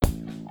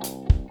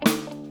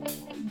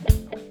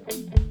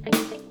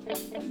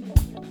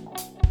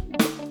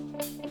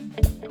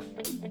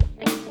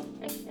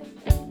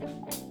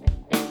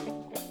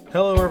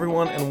Hello,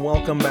 everyone, and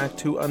welcome back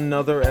to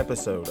another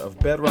episode of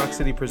Bedrock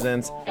City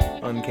Presents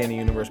Uncanny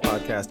Universe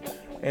Podcast.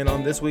 And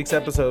on this week's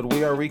episode,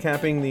 we are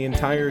recapping the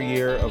entire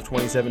year of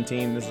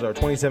 2017. This is our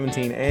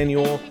 2017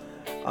 annual.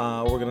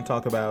 We're going to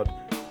talk about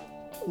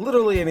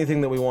literally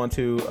anything that we want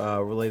to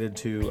related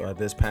to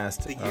this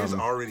past. The year's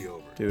already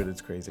over. Dude,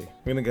 it's crazy.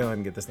 We're going to go ahead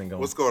and get this thing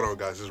going. What's going on,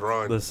 guys? It's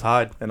Ron. This is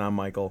Hyde. And I'm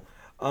Michael.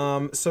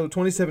 So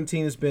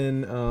 2017 has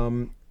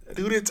been...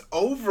 Dude, it's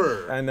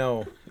over. I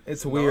know.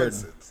 It's weird.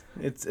 Nonsense.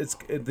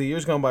 The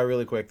year's gone by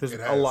really quick. There's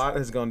a lot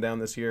has gone down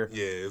this year.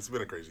 Yeah, it's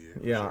been a crazy year.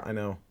 Yeah, sure. I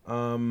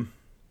know.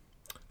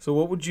 So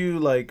what would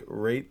you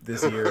rate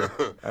this year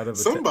out of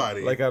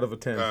Somebody 10? Out of a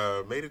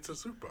 10? Made it to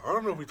Super Bowl. I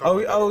don't know if we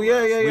talked about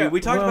that. Yeah.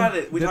 We talked about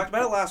it. We talked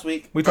about it last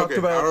week. We talked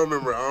about. I don't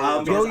remember.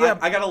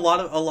 I got a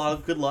lot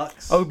of good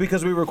lucks. Oh,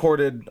 because we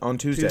recorded on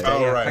Tuesday.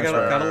 Oh, right. I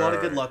got a lot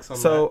of good lucks on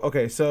that.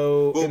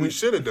 That. What we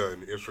should have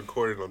done is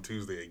recorded on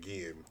Tuesday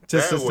again.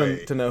 Just that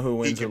way, to know who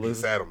wins he or can be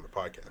loses. sad on the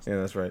podcast. Yeah,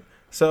 that's right.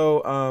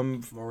 So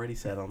I'm already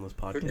sad on this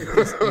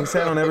podcast. he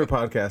sat on every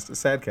podcast, a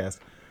sadcast.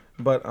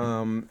 But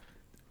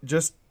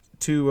just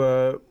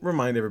to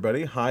remind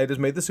everybody, Hyde has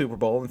made the Super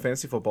Bowl in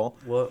fantasy football.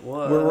 What?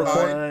 We're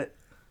recording.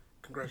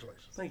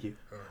 Congratulations. Thank you.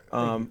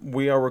 All right.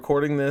 We are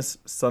recording this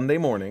Sunday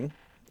morning.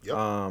 Yep.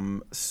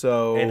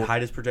 And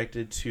Hyde is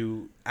projected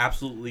to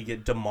absolutely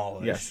get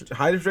demolished. Yes,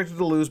 Hyde is projected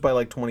to lose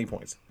by 20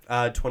 points.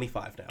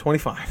 25 now.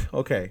 25.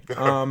 Okay.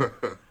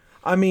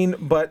 I mean,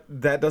 but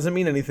that doesn't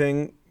mean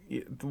anything.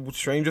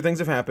 Stranger things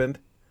have happened.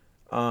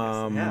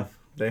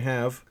 They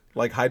have.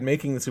 Like Hyde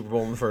making the Super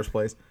Bowl in the first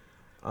place.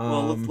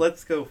 Well,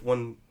 let's go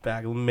one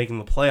back. Making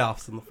the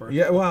playoffs in the first.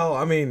 Yeah, well,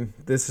 I mean,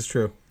 this is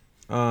true.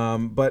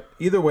 But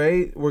either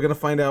way, we're going to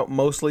find out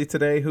mostly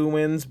today who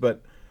wins,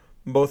 but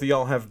both of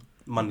y'all have...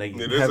 Monday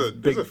Yeah, games.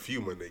 there's a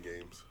few Monday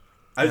games.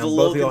 I was a both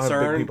little of y'all have big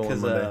concerned people on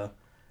because Monday.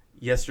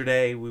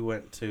 yesterday we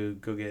went to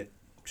go get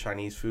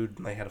Chinese food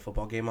and they had a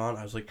football game on.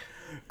 I was like,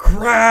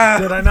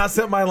 crap! Did I not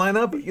set my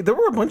lineup? There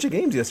were a bunch of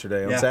games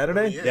yesterday on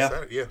Saturday. Yeah.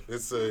 Saturday,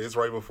 it's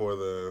right before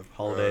the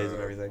holidays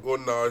and everything. Well,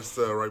 no, it's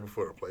right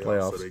before the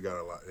playoffs, so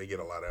Playoffs. they get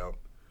a lot out,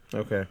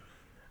 Okay.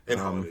 and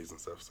holidays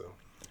and stuff. So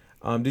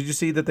Did you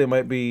see that they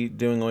might be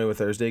doing away with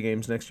Thursday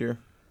games next year?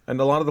 And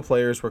a lot of the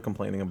players were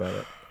complaining about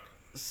it.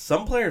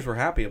 Some players were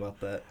happy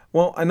about that.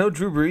 Well, I know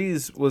Drew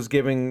Brees was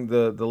giving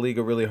the league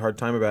a really hard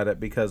time about it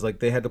because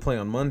they had to play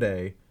on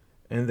Monday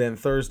and then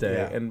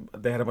Thursday, and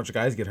they had a bunch of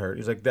guys get hurt.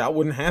 He's like, that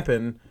wouldn't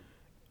happen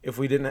if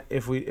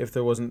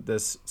there wasn't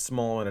this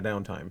small amount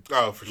of downtime.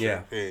 oh, for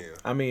sure. Yeah.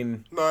 I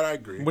mean, No, I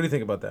agree. what do you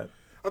think about that?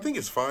 I think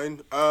it's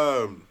fine.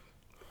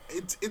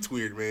 It's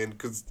weird, man,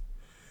 because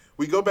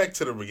we go back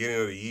to the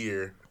beginning of the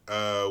year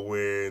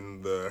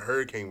when the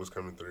hurricane was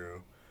coming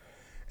through,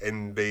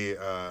 and they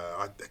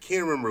I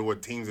can't remember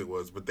what teams it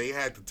was, but they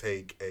had to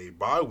take a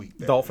bye week.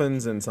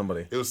 Dolphins and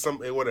somebody. It was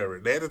whatever.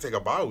 They had to take a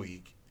bye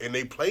week, and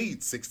they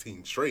played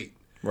 16 straight,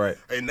 Right.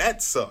 and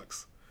that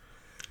sucks.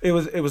 It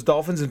was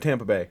Dolphins and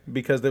Tampa Bay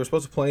because they were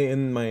supposed to play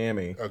in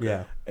Miami. Okay.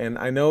 Yeah. And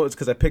I know it's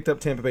because I picked up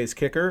Tampa Bay's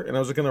kicker, and I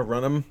was going to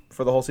run him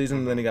for the whole season,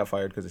 and then he got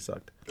fired because he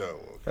sucked. Oh,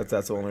 okay.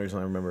 That's the only reason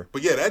I remember.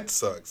 But yeah, that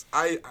sucks.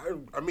 I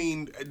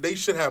mean, they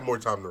should have more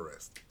time to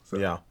rest. So.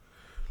 Yeah.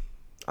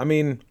 I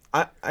mean,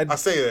 I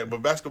say that,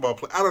 but basketball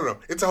I don't know.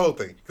 It's a whole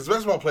thing because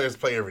basketball players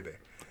play every day.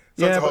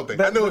 So it's a whole thing.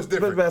 I know it's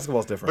different. But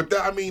basketball's different. But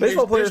I mean,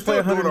 baseball they're players play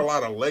still 100. doing a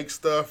lot of leg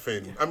stuff,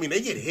 and I mean,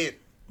 they get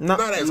hit not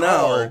as No,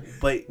 hard,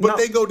 but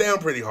they go down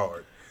pretty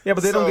hard. Yeah,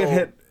 but they don't get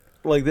hit.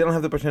 They don't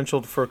have the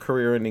potential for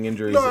career-ending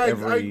injuries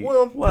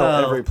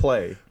every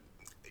play.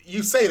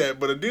 You say that,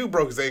 but a dude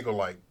broke his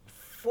ankle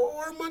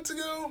 4 months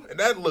ago, and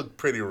that looked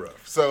pretty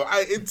rough. So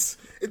it's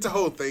a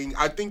whole thing.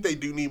 I think they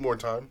do need more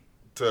time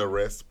to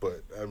rest,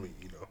 but I mean,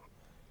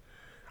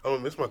 I'm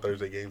gonna miss my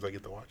Thursday games I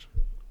get to watch.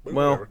 But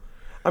whatever.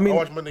 I mean, I'll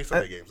watch Monday,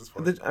 Sunday games. It's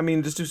fine. I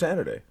mean, just do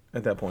Saturday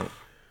at that point.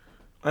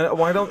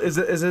 Why don't? Is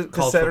it because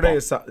College Saturday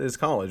is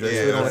college? Right? Yeah,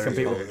 So they don't want to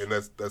compete with. and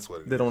that's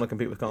what it They is. don't want to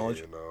compete with college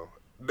Yeah, no.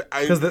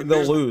 because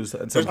they'll lose.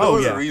 At some There's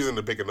point. no yeah. reason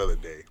to pick another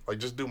day.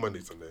 Just do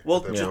Monday, Sunday. well,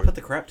 At that just point. put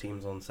the crap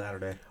teams on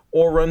Saturday.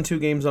 Or run 2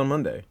 games on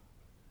Monday.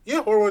 Yeah,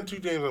 or run 2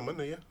 games on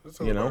Monday. Yeah, that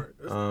sounds all right.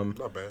 That's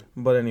not bad.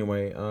 But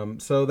anyway,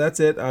 so that's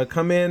it.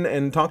 Come in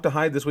and talk to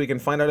Hyde this week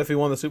and find out if he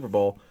won the Super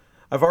Bowl.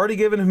 I've already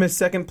given him his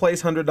second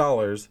place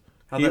 $100.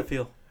 How'd that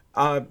feel?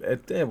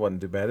 It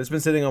wasn't too bad. It's been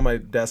sitting on my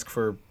desk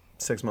for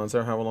 6 months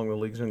or however long the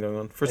league's been going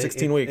on for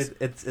 16 weeks.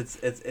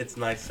 It's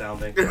nice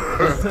sounding.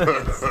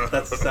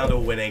 That's the sound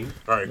of winning.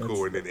 All right,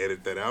 cool. And then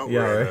edit that out. Yeah,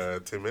 We're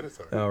at 10 minutes.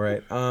 All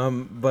right.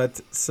 But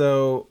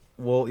so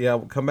we'll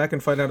come back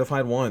and find out if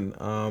Hyde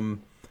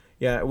won.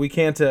 Yeah, we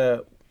can't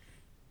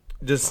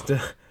just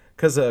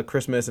because of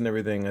Christmas and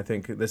everything. I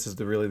think this is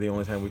really the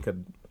only time we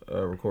could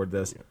record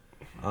this.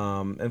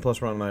 And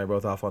plus, Ron and I are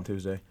both off on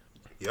Tuesday.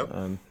 Yep.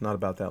 Not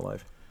about that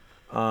life.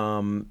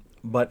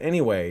 But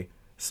anyway,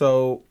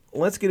 so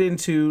let's get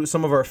into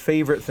some of our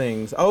favorite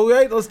things. Oh,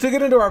 wait, let's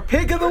get into our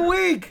pick of the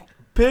week.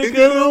 Pick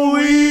of the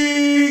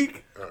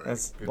week. All right,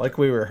 That's good like job.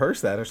 we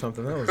rehearsed that or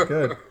something. That was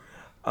good.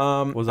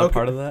 Was that okay.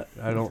 part of that?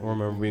 I don't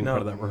remember being No.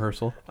 part of that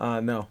rehearsal.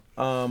 No.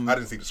 I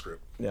didn't see the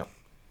script. Yeah.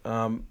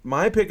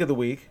 My pick of the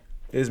week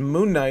is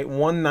Moon Knight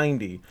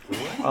 190.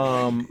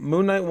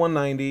 Moon Knight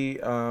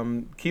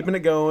 190. Keeping it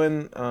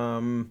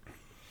going.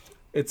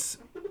 It's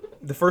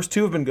the first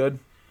two have been good.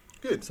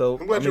 Good. So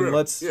I'm glad I mean, you're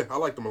let's I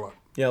like them a lot.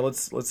 yeah,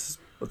 let's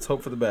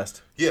hope for the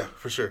best. Yeah,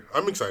 for sure.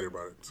 I'm excited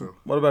about it. So,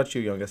 What about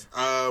you, youngest?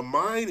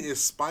 mine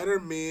is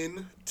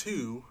Spider-Man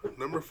 2,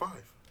 number 5.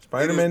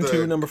 Spider-Man It is 2,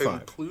 the number 5.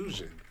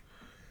 conclusion.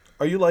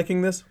 Are you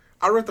liking this?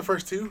 I read the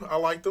first 2. I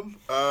liked them.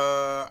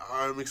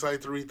 I'm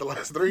excited to read the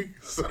last 3.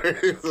 So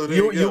there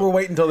You go. were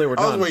waiting until they were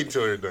I was done. waiting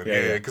until they were done.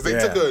 Yeah, Yeah, because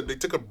yeah. they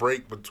took a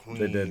break They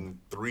between did.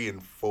 3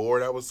 and 4.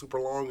 That was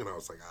super long, and I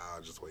was like,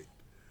 I'll just wait.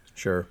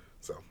 Sure.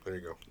 So there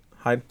you go.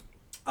 Hide.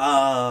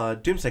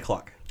 Doomsday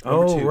Clock.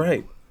 Number Oh, 2.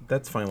 right.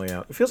 That's finally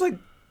out. It feels like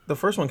the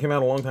first one came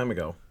out a long time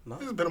ago.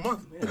 It's been a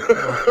month.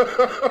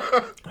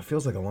 It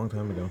feels like a long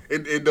time ago.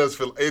 It does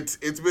feel it's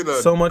been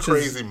a So much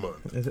crazy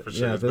month. is- For yeah,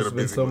 sure. It's there's a been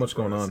busy so month much for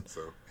going us, on.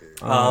 So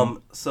yeah.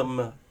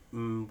 Some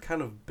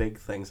kind of big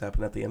things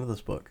happen at the end of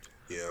this book.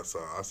 Yeah, so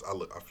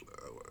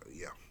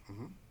yeah.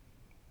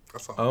 I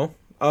saw.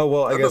 Oh,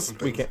 well, I know guess some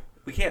we things.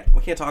 can't.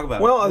 We can't talk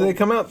about Well, it. they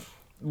come out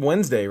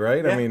Wednesday,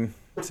 right? Yeah. I mean,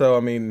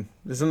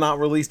 this is not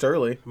released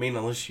early. I mean,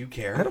 unless you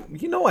care.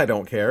 I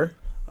don't care.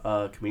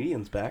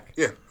 Comedian's back.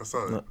 Yeah, I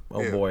saw that.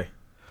 Oh Yeah. boy.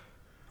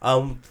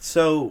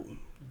 So,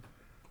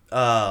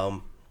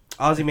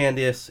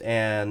 Ozymandias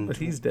and But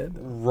he's dead.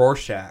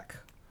 Rorschach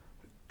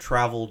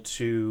travel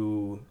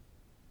to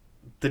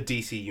the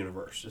DC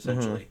universe,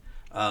 essentially,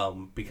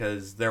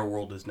 because their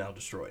world is now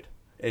destroyed.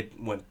 It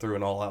went through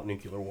an all-out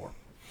nuclear war.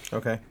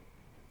 Okay.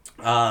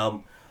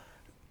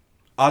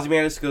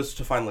 Ozymandias goes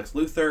to find Lex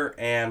Luthor,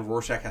 and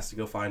Rorschach has to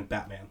go find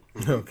Batman.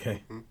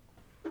 Okay.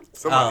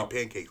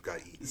 Pancakes got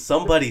eaten.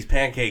 Somebody's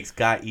pancakes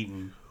got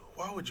eaten.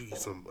 Why would you eat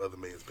some other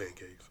man's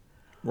pancakes?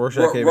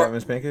 Rorschach ate Ro-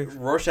 Batman's pancakes?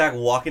 Rorschach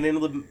walking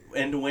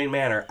into Wayne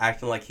Manor,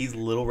 acting like he's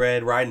Little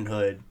Red Riding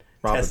Hood.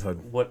 Robin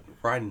Hood. What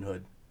Riding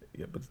Hood?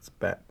 Yeah, but it's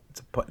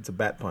a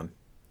bat pun.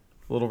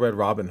 Little Red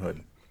Robin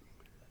Hood.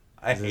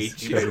 I This hate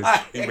is- you.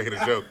 He made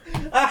a joke.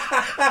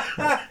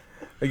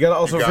 You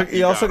also got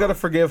got to him.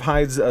 forgive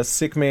Hyde's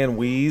sick man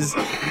wheeze.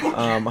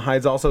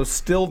 Hyde's also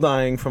still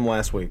dying from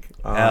last week.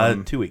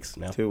 2 weeks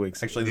now. 2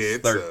 weeks. Actually, Yeah, this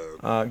is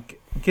it's third.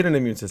 Get an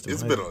immune system.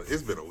 it's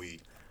Hyde. been a week.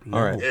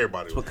 All right.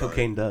 Everybody That's what was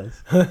cocaine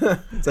does.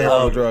 It's a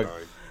hell of a drug.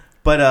 dying.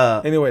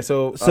 But Anyway,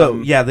 so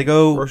yeah, they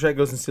go. Rorschach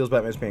goes and steals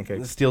Batman's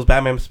pancakes. Steals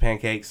Batman's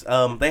pancakes.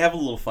 They have a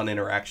little fun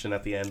interaction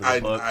at the end of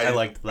the book. I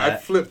liked I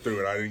that. flipped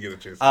through it. I didn't get a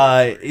chance.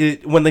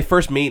 To When they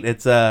first meet,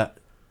 it's I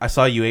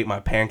saw you ate my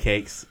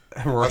pancakes.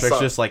 Rorschach's saw-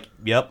 just like,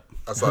 yep.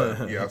 I saw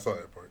that. Yeah, I saw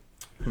that part.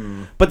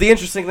 But the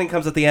interesting thing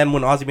comes at the end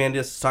when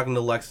Ozymandias is talking to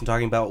Lex and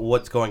talking about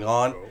what's going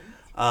on.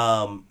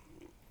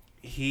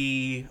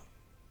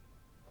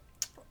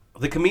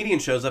 The comedian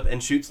shows up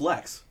and shoots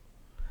Lex.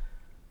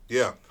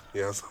 Yeah,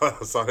 I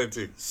saw that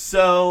too.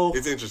 So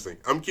It's interesting.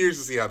 I'm curious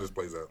to see how this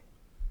plays out.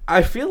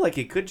 I feel like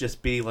it could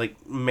just be like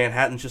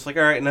Manhattan's just like,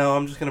 all right, no,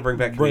 I'm just gonna bring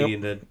back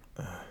comedian.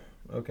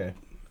 Okay.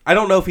 I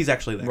don't know if he's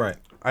actually there. Right.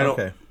 I don't.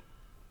 Okay.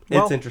 It's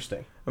Well,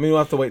 interesting. I mean, we'll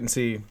have to wait and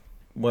see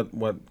what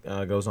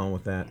goes on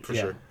with that. For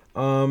Yeah.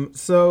 sure.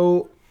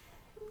 So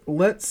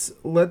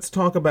let's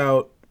talk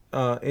about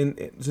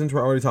since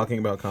we're already talking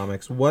about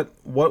comics, what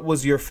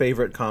was your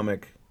favorite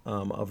comic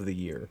of the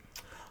year,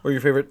 or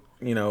your favorite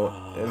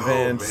event,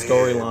 man.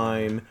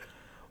 storyline?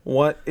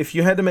 What if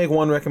you had to make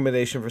one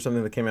recommendation for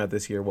something that came out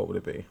this year? What would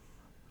it be?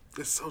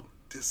 It's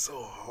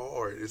so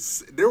hard.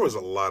 There was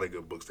a lot of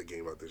good books that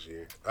came out this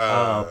year.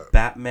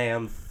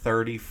 Batman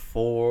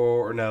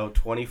 24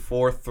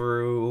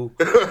 through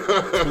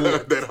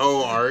That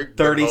whole arc.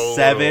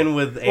 37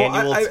 with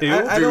Annual 2.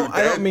 I Dude,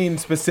 don't mean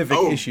specific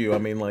Oh, issue. I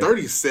mean like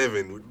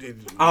 37.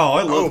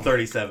 I love my-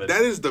 37.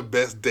 That is the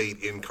best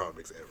date in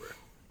comics ever.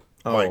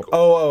 oh Michael.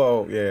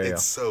 oh yeah.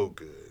 It's so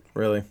good.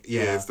 Really?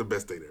 Yeah, Yeah. it's the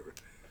best date ever.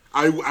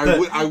 I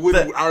would.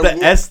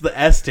 The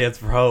S stands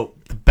for hope.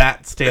 The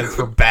bat stands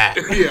for bat.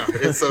 Yeah,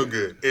 it's so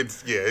good.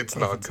 It's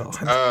nonsense.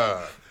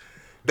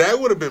 That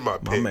would have been my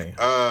pick. man.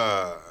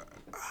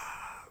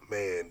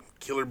 Man,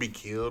 Killer Be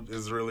Killed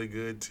is really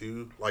good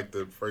too. Like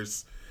the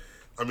first,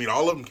 I mean,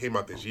 all of them came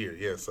out this year.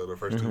 Yeah, so the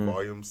 1st 2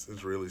 volumes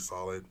is really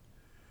solid.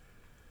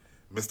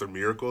 Mr.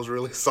 Miracle is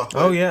really solid.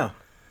 Oh yeah.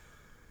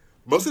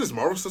 Most of this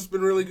Marvel stuff's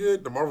been really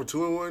good. The Marvel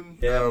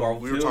 2-in-1. Yeah, Marvel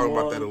we were talking 2-in-1.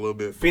 about that a little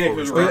bit Phoenix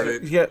before we was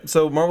started. Yeah.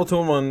 So Marvel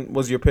 2-in-1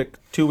 was your pick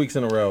 2 weeks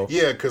in a row.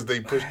 Yeah, because they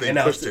pushed And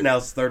now it.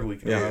 it's third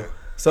week. Yeah.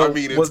 So I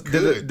mean, it's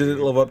did it good.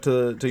 live up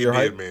to your It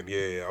hype? did, man.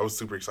 Yeah, I was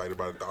super excited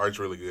about it. The art's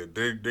really good.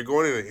 They're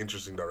going in an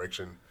interesting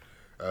direction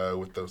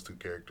with those 2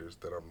 characters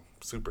that I'm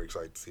super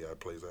excited to see how it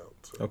plays out.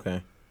 So.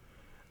 Okay.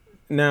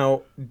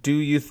 Now, do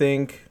you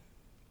think?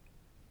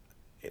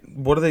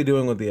 What are they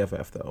doing with the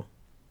FF though?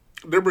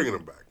 They're bringing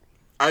them back.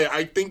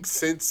 I think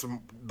since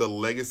the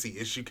Legacy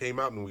issue came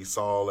out and we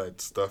saw all that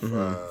stuff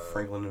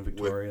Franklin and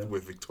Victoria.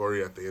 with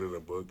Victoria at the end of the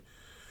book,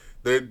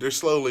 they're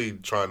slowly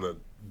trying to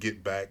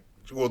get back.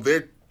 Well,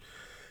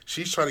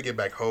 she's trying to get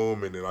back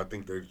home, and then I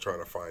think they're trying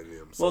to find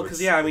them. So Well,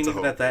 because I mean, it's a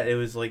even whole at that, it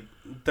was like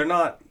they're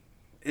not.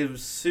 It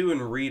was Sue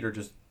and Reed are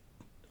just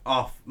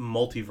off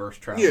multiverse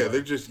travel. Yeah,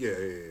 they're just yeah.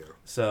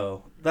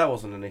 So that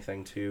wasn't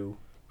anything too.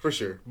 For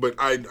sure, but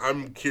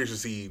I'm curious to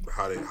see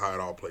how it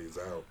all plays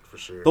out. For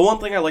sure. The one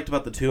thing I liked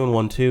about the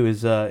 2-in-1 too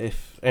is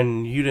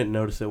and you didn't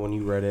notice it when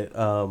you read it,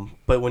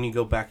 but when you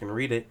go back and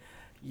read it,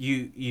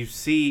 you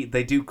see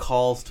they do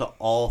calls to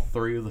all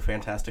 3 of the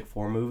Fantastic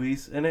Four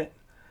movies in it,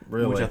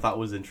 Really? which I thought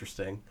was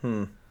interesting.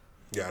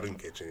 Yeah, I didn't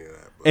catch any of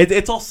that. But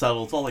It's all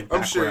subtle. It's all like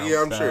I'm sure. background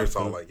Yeah, I'm sure it's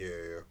stuff all like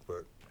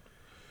but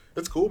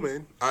it's cool,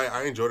 man.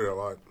 I enjoyed it a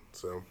lot.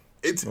 So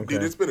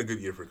dude, it's been a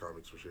good year for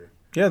comics for sure.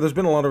 Yeah, there's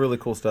been a lot of really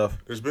cool stuff.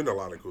 There's been a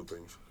lot of cool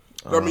things.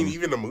 I mean,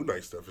 even the Moon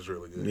Knight stuff is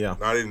really good. Yeah.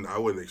 I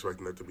wasn't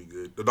expecting that to be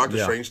good. The Doctor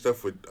Strange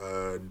stuff with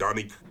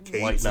Donny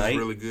Cates White is Knight.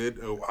 really good.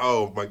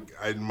 Oh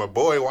my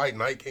boy White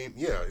Knight came.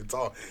 Yeah,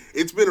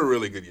 it's been a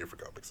really good year for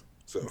comics.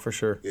 So For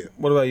sure. Yeah.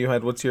 What about you,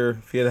 Hyde? What's your,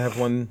 if you had to have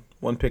one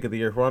pick of the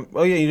year?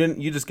 Oh yeah,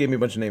 you just gave me a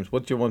bunch of names.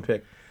 What's your one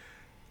pick?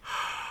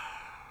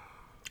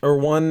 Or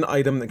one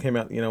item that came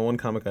out, one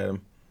comic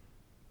item.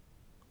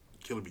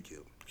 Kill or Be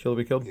Killed. Kill or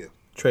Be Killed? Yeah.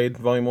 Trade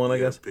Volume 1, I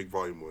guess. Big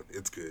Volume 1.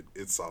 It's good.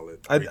 It's solid.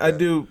 I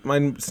do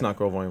mine Snot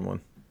Girl Volume 1.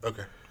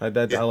 Okay. I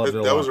loved it a lot.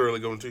 That was a really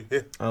good one too.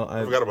 Yeah.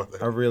 I forgot about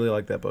that. I really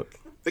like that book.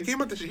 They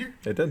came out this year.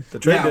 It did. The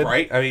trade Yeah, did.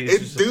 right. I mean,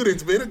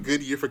 It's been a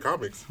good year for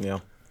comics. Yeah.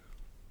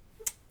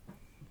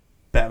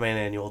 Batman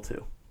Annual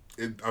 2.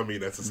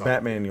 That's a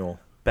solid Batmanual.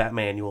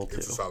 Batmanual 2.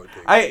 It's a solid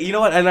pick. You know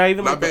what? And I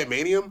even Not like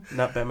Batmanium.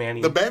 not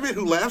Batmanium. The Batman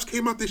Who Laughs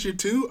came out this year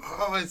too.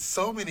 Oh, it's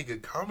so many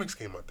good comics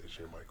came out this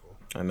year, Michael.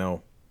 I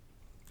know.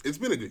 It's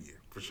been a good year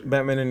for sure.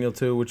 Batman Annual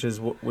 2, which is is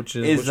which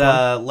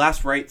one?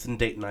 Last Rites and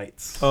Date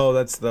Nights. Oh,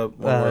 that's the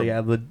one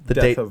where the Death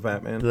date of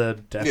Batman. the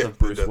death Yeah, of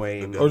Bruce the death-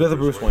 Wayne. the Oh, Death of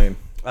Bruce Wayne.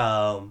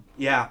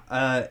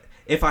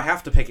 If I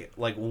have to pick it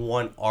like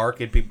one arc,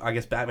 it'd be I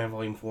guess Batman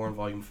Volume 4 and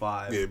Volume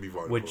 5. Yeah, it'd be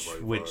Volume 4,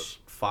 Volume which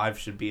 5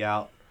 should be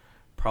out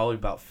probably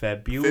about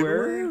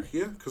February.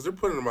 Yeah, because they're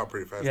putting them out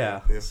pretty fast.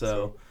 Yeah. now.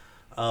 So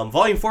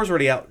Volume 4 is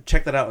already out.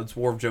 Check that out. It's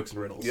War of Jokes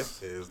and Riddles. Yeah,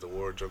 it is the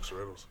War of Jokes and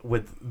Riddles.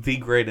 With the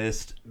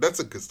greatest That's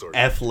a good story.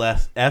 F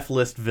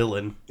list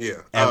villain.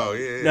 Yeah. ever.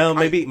 Yeah. No,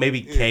 maybe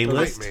yeah, K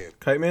list. Kite Man.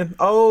 Kite Man?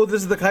 Oh,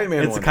 this is the Kite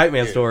Man It's one. a Kite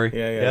Man Yeah. story.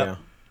 Yeah.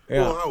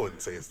 Well, I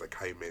wouldn't say it's the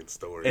Kite Man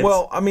story. It's-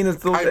 Well, I mean,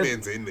 it's the Kite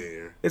Man's in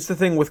there. it's the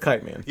thing with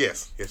Kite Man.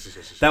 Yes.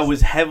 That was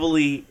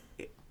heavily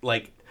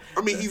like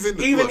I mean, he's in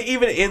the even look,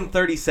 even in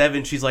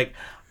 37. She's like,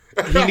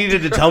 he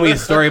needed to tell me a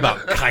story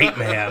about Kite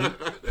Man.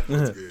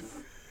 That's good.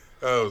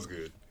 That was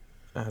good.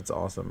 That's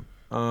awesome.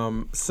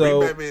 Read So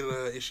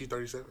Batman issue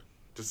 37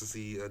 just to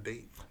see a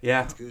date.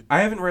 Yeah, That's good. I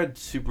haven't read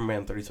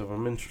Superman 37.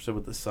 I'm interested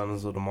with the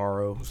Sons of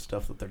Tomorrow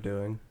stuff that they're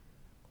doing.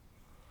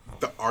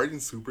 The art in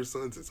Super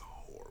Sons is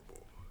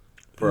horrible.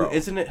 Bro.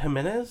 Isn't it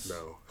Jimenez?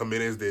 No,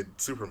 Jimenez did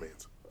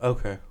Superman's.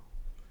 Okay.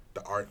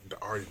 The art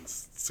in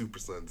Super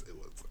Sons, it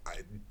was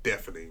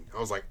deafening. I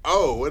was like,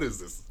 oh, what is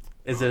this?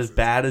 Is it as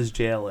bad as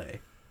JLA?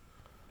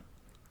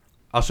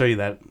 I'll show you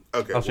that.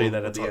 Okay, I'll show you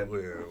that at the end.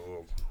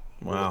 We'll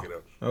wow. look it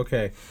up.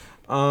 Okay.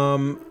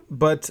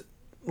 But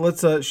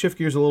let's shift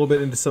gears a little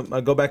bit into some.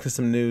 Go back to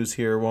some news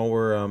here while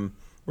we're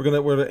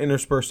gonna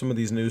intersperse some of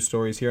these news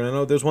stories here. And I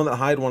know there's one that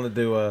Hyde wanted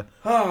to.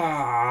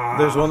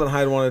 There's one that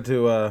Hyde wanted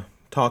to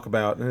talk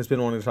about, and has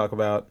been wanting to talk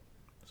about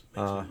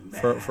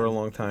for a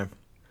long time.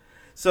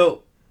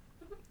 So,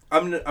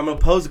 I'm gonna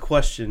pose a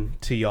question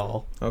to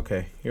y'all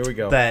Okay, here we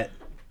go. that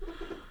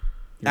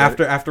You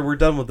ready? after we're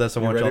done with this, I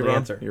You want ready, y'all to Ron?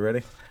 answer. You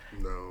ready?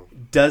 No.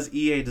 Does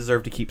EA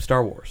deserve to keep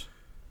Star Wars?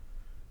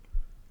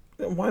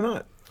 Why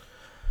not?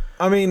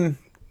 I mean,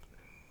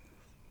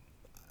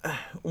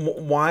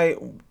 why?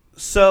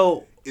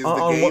 So, Is the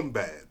on game what-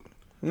 bad?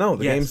 No,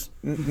 the Yes.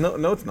 game's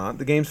no, it's not.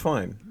 The game's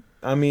fine.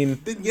 I mean,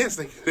 Then yes,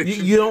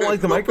 you don't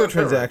like the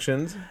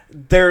microtransactions.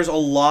 there's a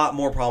lot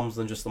more problems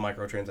than just the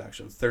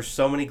microtransactions. There's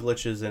so many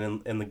glitches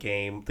in the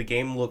game. The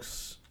game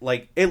looks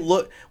like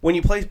when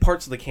you play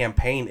parts of the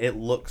campaign, it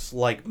looks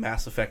like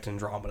Mass Effect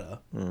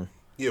Andromeda,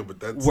 Yeah, but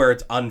that's where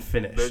it's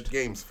unfinished. that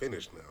game's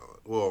finished now.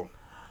 Well,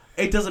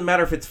 It doesn't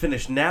matter if it's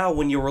finished now.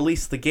 When you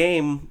release the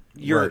game,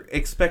 you're Right.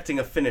 expecting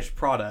a finished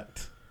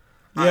product.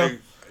 Yeah.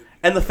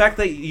 And the fact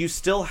that you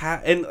still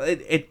have, and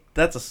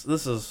this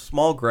is a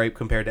small gripe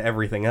compared to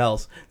everything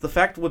else. The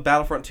fact with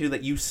Battlefront 2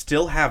 that you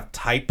still have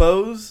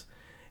typos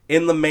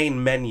in the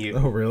main menu.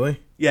 Oh,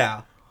 really?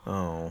 Yeah.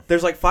 Oh,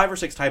 There's like 5 or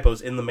 6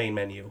 typos in the main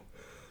menu.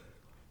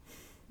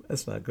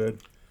 that's not good.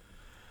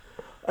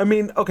 I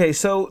mean, okay,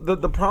 so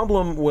the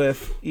problem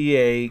with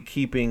EA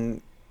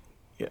keeping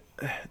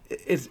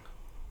it's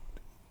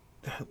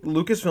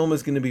Lucasfilm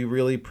is going to be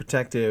really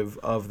protective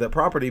of that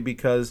property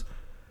because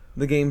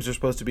the games are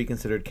supposed to be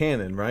considered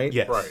canon, right?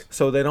 Yes. Right.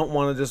 So they don't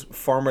want to just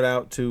farm it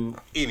out to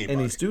Anybody.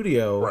 any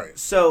studio. Right.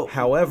 So,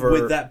 However-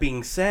 with that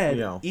being said,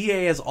 Yeah.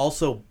 EA has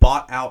also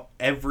bought out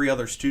every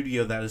other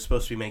studio that is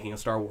supposed to be making a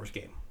Star Wars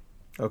game.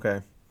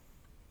 Okay.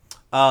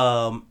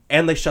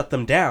 And they shut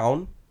them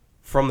down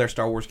from their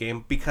Star Wars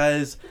game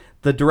because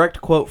the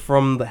direct quote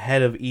from the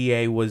head of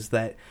EA was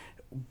that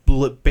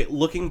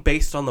looking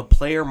based on the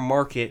player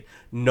market,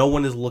 no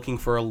one is looking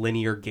for a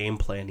linear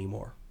gameplay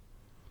anymore.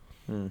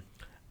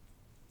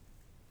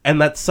 And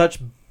that's such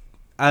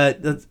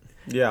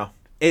Yeah.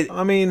 It,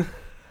 I mean,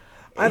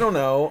 I don't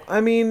know.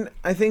 I mean,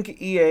 I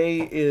think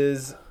EA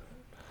is,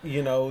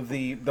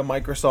 the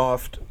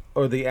Microsoft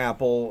or the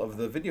Apple of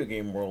the video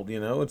game world.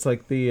 It's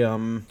like the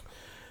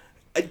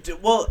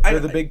they're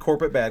the big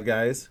corporate bad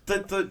guys.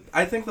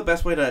 I think the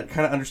best way to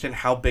kind of understand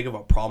how big of a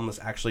problem this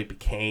actually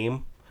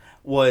became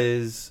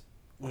was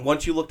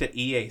once you looked at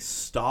EA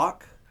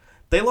stock,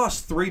 they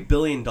lost $3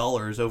 billion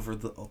over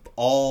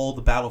all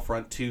the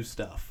Battlefront 2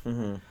 stuff.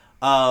 Mm-hmm.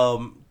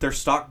 Their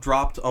stock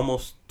dropped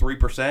almost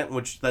 3%,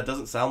 which that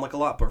doesn't sound like a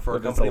lot, but for a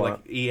company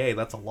like EA,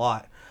 that's a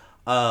lot.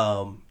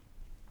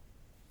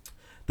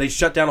 They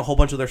shut down a whole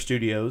bunch of their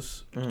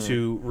studios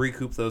to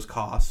recoup those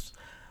costs.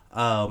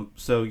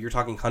 So you're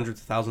talking hundreds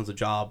of thousands of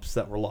jobs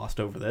that were lost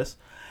over this.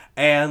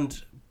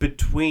 And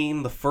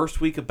between the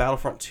first week of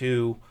Battlefront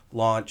 2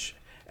 launch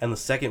and the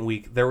second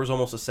week, there was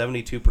almost a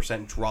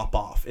 72%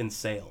 drop-off in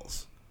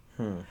sales.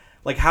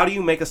 Like, how do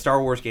you make a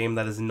Star Wars game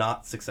that is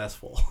not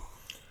successful?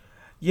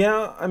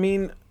 Yeah, I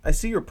mean, I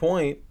see your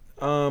point.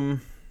 I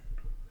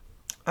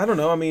don't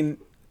know. I mean,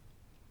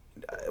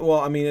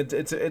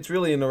 it's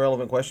really an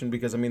irrelevant question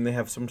because, I mean, they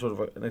have some sort of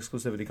an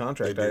exclusivity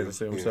contract, I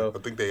assume. Yeah. So I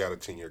think they got a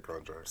 10-year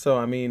contract. So,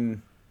 I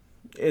mean,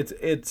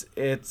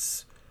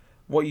 it's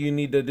what you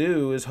need to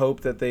do is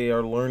hope that they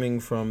are learning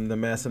from the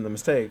mess and the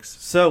mistakes.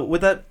 So,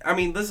 with that, I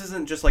mean, this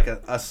isn't just like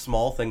a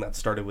small thing that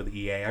started with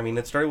EA. I mean,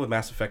 it started with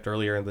Mass Effect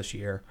earlier in this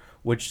year,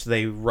 which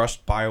they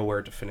rushed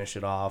BioWare to finish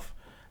it off.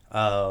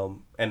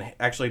 And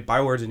actually,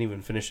 BioWare didn't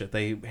even finish it.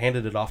 They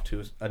handed it off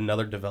to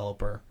another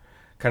developer,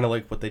 kind of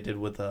like what they did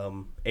with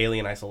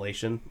Alien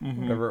Isolation,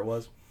 whatever it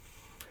was.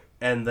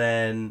 And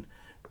then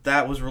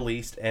that was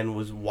released and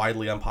was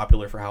widely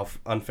unpopular for how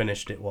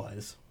unfinished it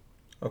was.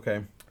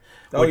 Okay.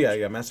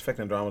 Yeah. Mass Effect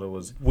Andromeda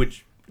was,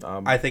 which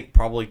I think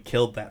probably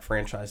killed that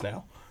franchise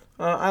now.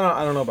 I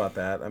don't know about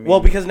that. I mean, well,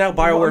 because now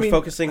BioWare is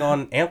focusing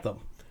on Anthem.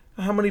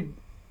 How many?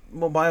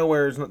 Well,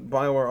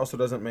 BioWare also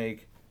doesn't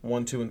make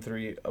 1, 2, and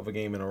 3 of a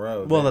game in a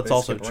row. Well, that's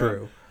also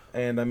true.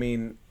 And I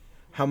mean,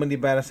 how many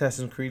bad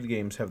Assassin's Creed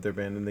games have there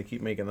been, and they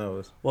keep making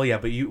those? Well, yeah,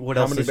 but what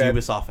else does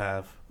Ubisoft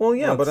have? Well,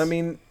 yeah, but I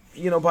mean,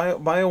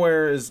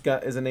 BioWare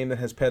is a name that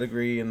has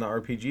pedigree in the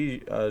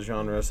RPG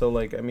genre. So,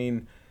 like, I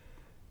mean,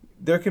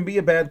 there can be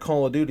a bad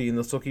Call of Duty, and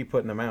they'll still keep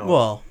putting them out.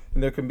 Well,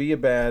 and there can be a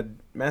bad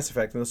Mass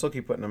Effect, and they'll still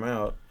keep putting them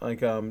out.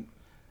 Like,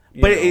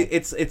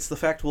 it's the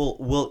fact.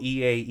 Will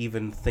EA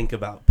even think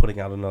about putting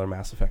out another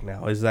Mass Effect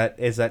now? Is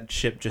that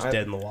ship just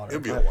dead in the water?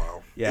 It'll be a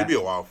while. Yeah, it'll be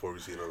a while before we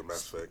see another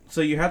Mass Effect.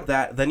 So you have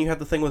that. Then you have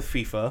the thing with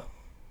FIFA.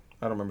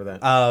 I don't remember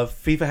that.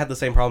 FIFA had the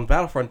same problem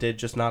Battlefront did,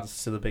 just not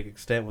to the big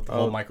extent with the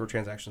whole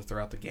microtransactions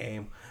throughout the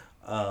game,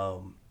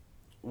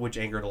 which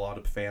angered a lot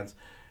of fans.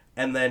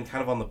 And then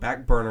kind of on the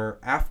back burner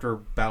after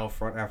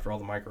Battlefront, after all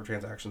the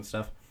microtransaction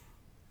stuff,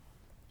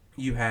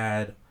 you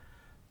had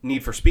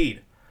Need for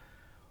Speed,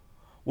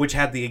 which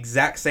had the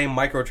exact same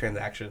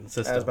microtransaction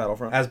system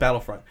as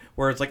Battlefront,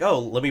 where it's like, oh,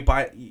 let me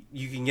buy.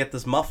 You can get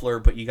this muffler,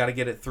 but you got to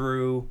get it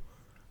through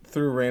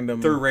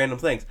random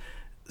things.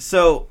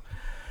 So,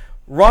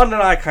 Ron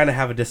and I kind of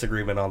have a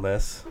disagreement on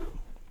this.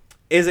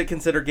 Is it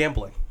considered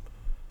gambling?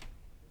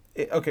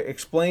 Okay,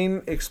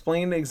 explain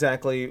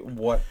exactly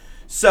what.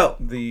 So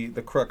the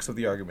crux of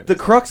the argument. The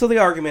crux of the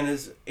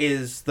argument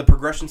is the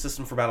progression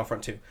system for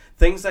Battlefront 2.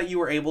 Things that you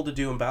were able to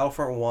do in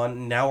Battlefront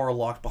 1 now are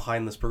locked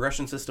behind this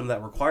progression system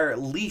that require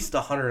at least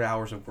 100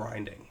 hours of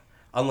grinding,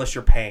 unless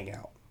you're paying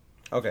out.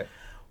 Okay.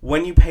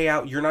 When you pay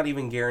out, you're not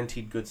even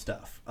guaranteed good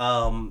stuff.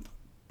 One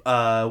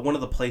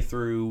of the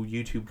playthrough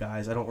YouTube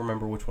guys, I don't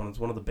remember which one, it's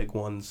one of the big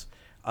ones,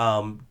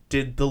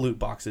 did the loot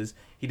boxes.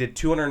 He did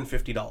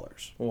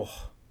 $250.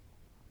 Oh.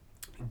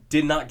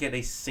 Did not get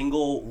a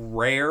single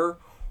rare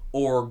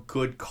or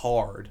good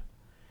card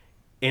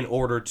in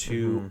order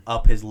to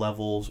up his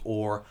levels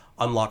or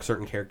unlock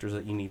certain characters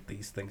that you need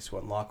these things to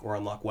unlock or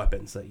unlock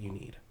weapons that you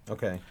need.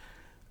 Okay.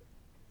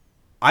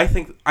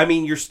 I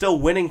mean, you're still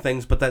winning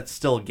things, but that's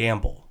still a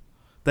gamble.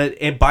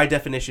 And by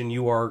definition,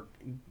 you are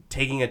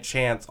taking a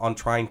chance on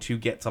trying to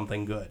get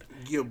something good.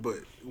 Yeah, but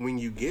when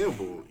you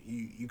gamble,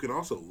 you can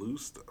also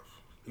lose stuff.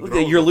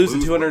 You're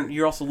losing $200.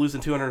 You're also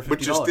losing $250.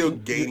 But you're still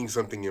gaining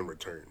something in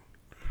return.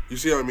 You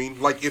see what I mean?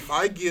 Like, if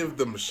I give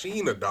the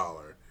machine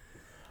 $1,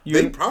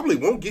 they probably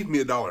won't give me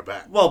 $1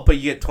 back. Well, but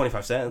you get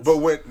 25 cents. But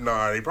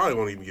they probably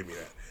won't even give me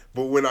that.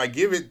 But when I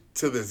give it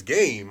to this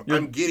game,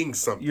 I'm getting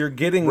something. You're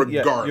getting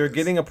you're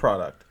getting a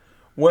product,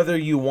 whether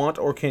you want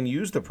or can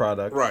use the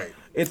product. Right.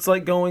 It's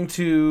like going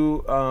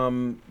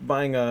to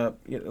buying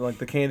like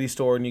the candy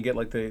store and you get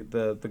like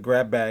the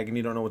grab bag and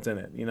you don't know what's in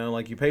it.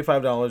 Like you pay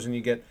 $5 and you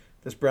get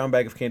this brown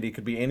bag of candy. It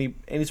could be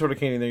any sort of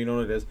candy in there. You know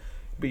what it is,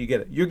 but you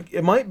get it.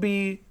 It might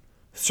be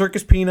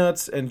circus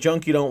peanuts and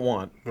junk you don't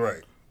want.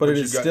 Right. But it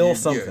is still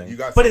something.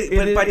 Yeah, but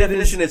by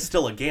definition, it's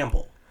still a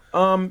gamble.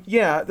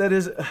 Yeah, that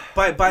is.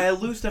 By a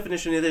loose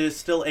definition, it is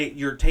still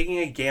you're taking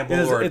a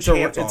gamble or a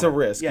chance. It's a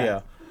risk.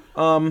 Yeah.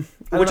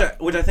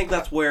 Which I think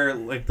that's where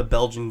like the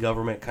Belgian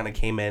government kind of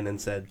came in and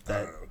said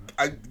that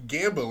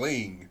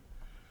gambling,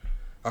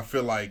 I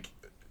feel like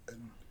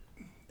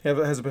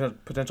has a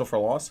potential for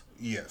loss.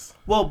 Yes.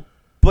 Well,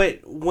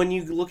 But when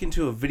you look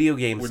into a video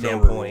game With no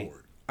standpoint,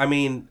 reward. I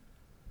mean,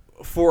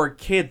 for a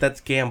kid, that's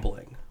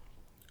gambling.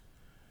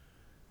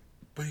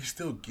 But he's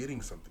still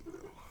getting something,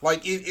 though.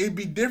 Like, it'd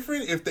be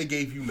different if they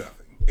gave you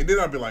nothing. And then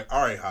I'd be like,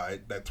 all right,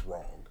 Hyde, that's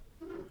wrong.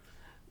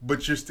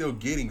 But you're still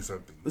getting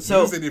something.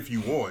 So- Use it if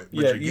you want. But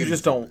Yeah, you're you getting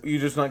just something. don't. You're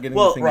just not getting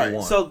Well, the thing right. you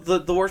want. So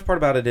the worst part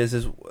about it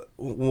is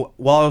while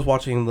I was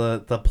watching the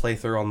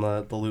playthrough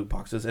on the loot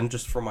boxes, and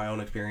just from my own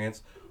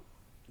experience,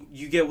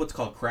 you get what's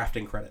called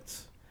crafting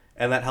credits,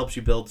 and that helps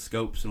you build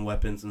scopes and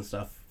weapons and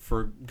stuff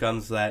for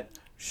guns that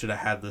should have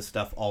had this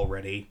stuff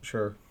already.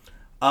 sure.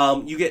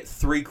 You get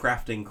 3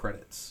 crafting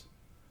credits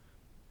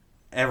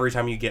every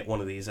time you get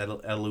one of these at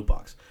a loot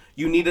box.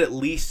 You need at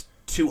least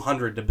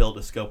 200 to build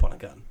a scope on a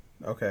gun.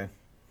 Okay.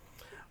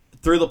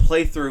 Through the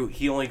playthrough,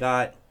 he only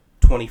got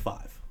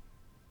 25.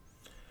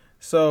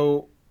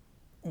 So,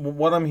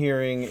 what I'm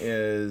hearing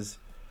is,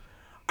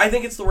 I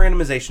think it's the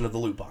randomization of the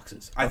loot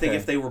boxes. I think Okay.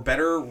 if they were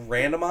better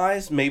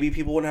randomized, maybe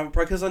people wouldn't have a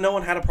problem. Because no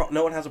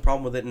one has a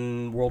problem with it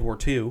in World War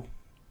II.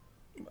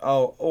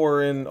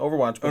 or in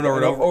Overwatch. But Or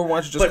no,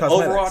 Overwatch is just but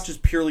cosmetics. Overwatch is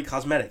purely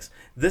cosmetics.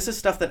 This is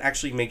stuff that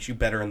actually makes you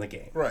better in the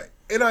game. Right.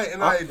 And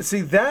I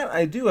See, that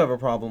I do have a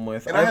problem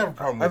with. And I have a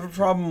problem I have with a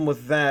problem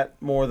with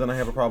that more than I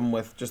have a problem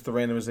with just the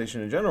randomization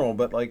in general.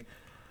 But like,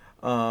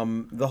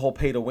 the whole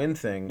pay to win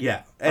thing.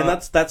 Yeah, and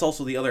that's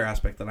also the other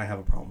aspect that I have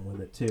a problem with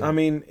it too. I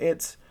mean,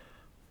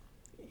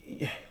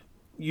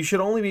 you should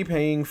only be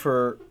paying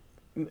for.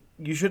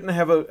 You shouldn't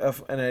have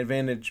an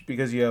advantage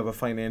because you have a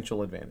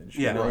financial advantage.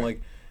 Yeah. You know? Right.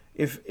 Like,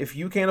 if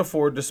you can't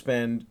afford to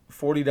spend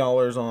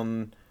 $40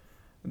 on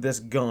this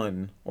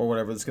gun or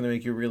whatever that's going to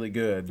make you really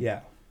good,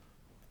 yeah.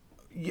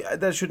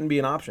 that shouldn't be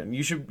an option.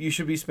 You should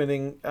be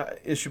spending.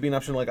 It should be an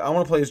option like I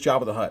want to play as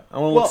Jabba the Hutt. I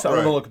want to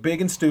Right. look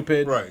big and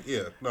stupid. right,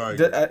 yeah. No, I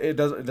agree. It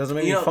doesn't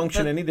make You me know,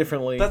 function that- any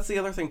differently. That's the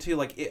other thing too.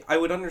 Like, I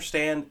would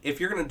understand if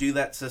you're going to do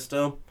that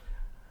system.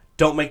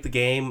 Don't make the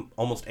game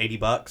almost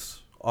 $80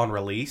 on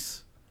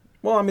release.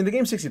 Well, I mean, the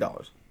game's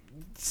 $60.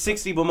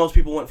 60, but most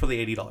people went for the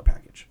 $80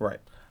 package. Right.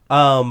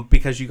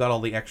 Because you got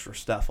all the extra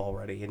stuff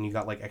already, and you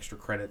got like extra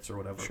credits or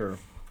whatever. Sure.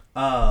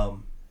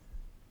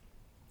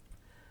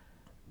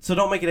 So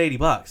don't make it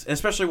 $80,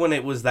 especially when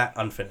it was that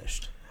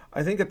unfinished.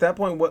 I think at that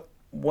point,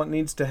 what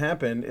needs to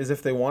happen is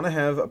if they want to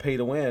have a pay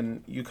to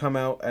win, you come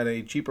out at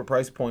a cheaper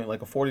price point,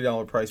 like a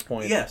 $40 price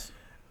point. Yes.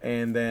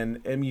 And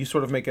you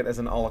sort of make it as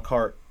an a la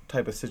carte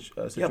type of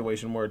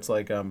situation where it's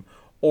like,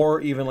 or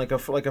even like a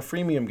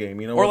freemium game,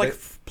 you know, Or where like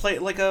play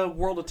like a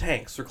World of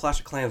Tanks or Clash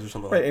of Clans or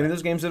something right. like And that.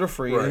 there's games that are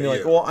free, Right, and you're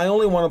like, yeah. well, I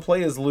only want to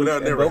play as Luke That'll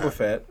and never Boba happen.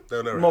 Fett.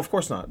 That'll never Well, of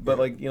course not. But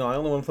like, you know, I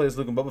only want to play as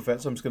Luke and Boba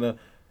Fett, so I'm just gonna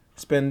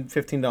spend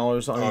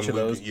 $15 on each of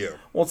Luke, those. yeah.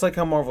 Well, it's like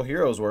how Marvel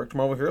Heroes worked.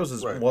 Marvel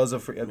Heroes Right. was a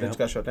free. It just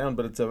got shut down,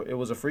 but it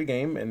was a free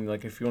game, and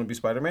like if you want to be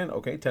Spider-Man,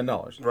 okay,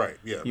 $10. Right,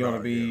 yeah. You want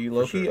to be for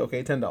Loki, sure.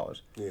 okay,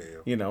 $10. Yeah, yeah.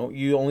 You know,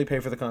 you only pay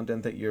for the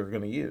content that you're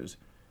going to use,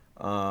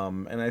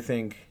 and I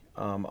think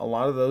a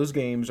lot of those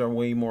games are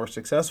way more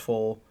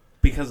successful.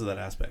 Because of that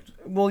aspect.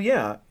 Well,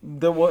 yeah,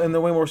 they're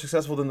way more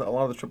successful than a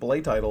lot of the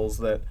AAA titles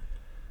that.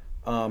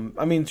 I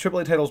mean,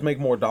 AAA titles make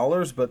more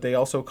dollars, but they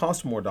also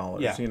cost more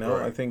dollars. Yeah, you know,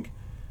 right. I think,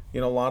 you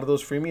know, a lot of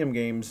those freemium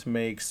games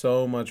make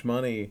so much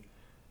money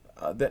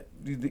that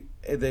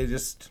they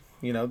just,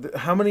 you know,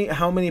 how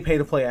many pay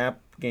to play app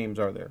games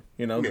are there?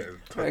 You know,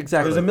 Yeah,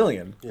 Exactly. there's a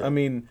million. Yeah. I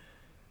mean,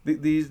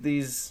 these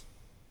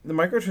the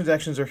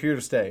microtransactions are here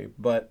to stay,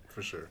 but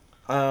for sure.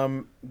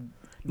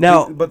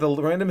 Now, but the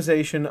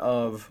randomization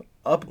of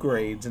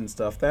upgrades and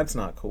stuff, that's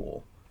not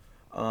cool.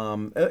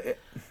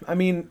 I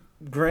mean,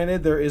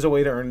 granted, there is a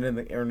way to earn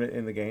it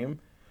in the game.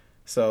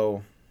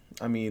 So,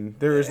 I mean,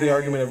 there is the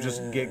argument of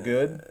just get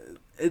good.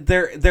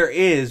 there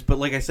is, but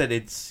like I said,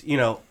 it's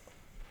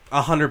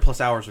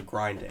 100+ hours of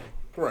grinding.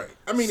 Right.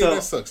 I mean, So- and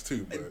that sucks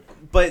too,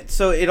 but But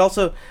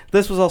so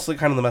this was also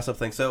kind of the mess up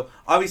thing. So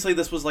obviously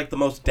this was like the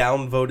most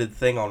downvoted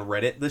thing on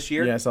Reddit this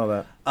year. Yeah, I saw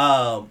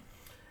that.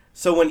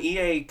 So when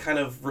EA kind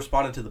of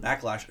responded to the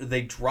backlash,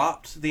 they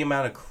dropped the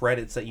amount of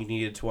credits that you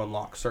needed to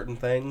unlock certain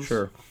things.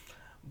 Sure.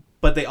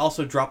 But they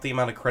also dropped the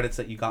amount of credits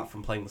that you got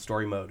from playing the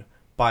story mode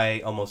by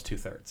almost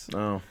 2/3.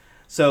 Oh,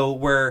 So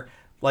where,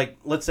 like,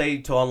 let's say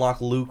to unlock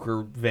Luke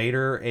or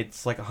Vader,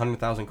 it's like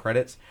 100,000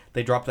 credits.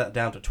 They dropped that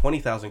down to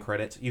 20,000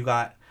 credits. You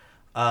got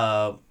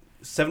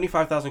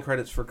 75,000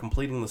 credits for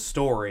completing the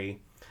story.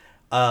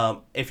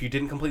 If you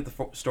didn't complete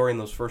the story in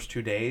those first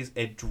 2 days,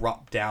 it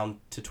dropped down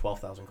to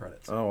 12,000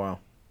 credits. oh wow.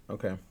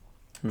 Okay.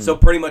 So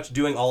pretty much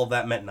doing all of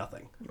that meant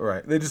nothing.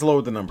 Right. They just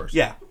lowered the numbers.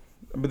 Yeah.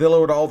 But they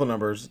lowered all the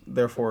numbers,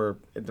 therefore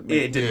it It doesn't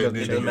didn't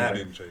change matter.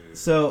 anything. Didn't change it.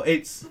 So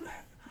it's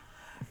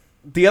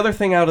the other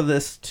thing out of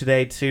this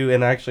today too,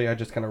 and actually I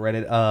just kind of read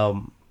it.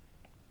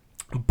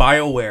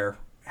 BioWare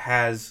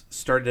has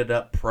started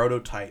up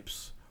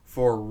prototypes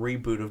for a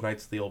reboot of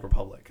Knights of the Old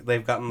Republic.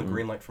 They've gotten the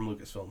green light from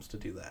Lucasfilms to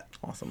do that.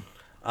 Awesome.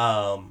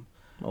 I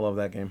I love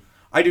that game.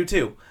 do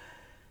too.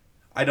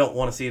 I don't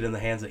want to see it in the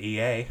hands of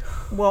EA.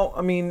 Well,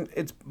 I mean,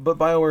 but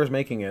BioWare is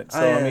making it, so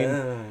I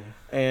mean,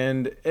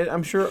 and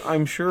I'm sure.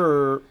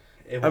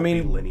 it won't I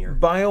mean, be linear.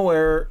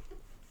 BioWare.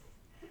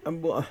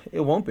 Well,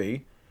 it won't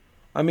be.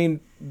 I mean,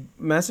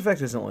 Mass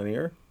Effect isn't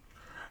linear.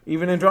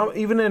 Even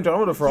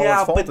Andromeda, for all Yeah,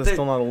 its fault, but is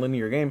still not a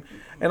linear game.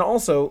 And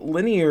also,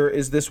 linear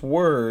is this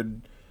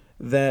word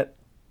that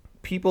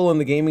people in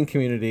the gaming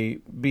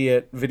community, be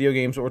it video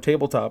games or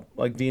tabletop,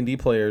 like D&D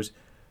players,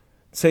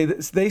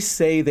 they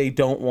say they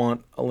don't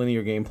want a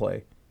linear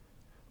gameplay,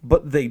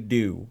 but they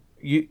do.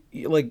 You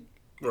like.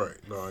 Right.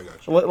 No, I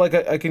got you. Like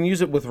I can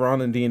use it with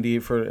Ron and D&D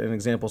for an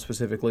example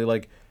specifically.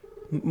 Like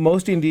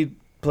most D&D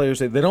players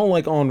say they don't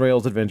like on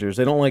rails adventures.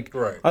 They don't like.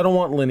 Right. I don't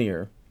want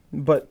linear,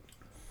 but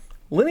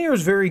linear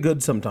is very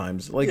good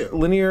sometimes. Like Yeah.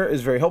 linear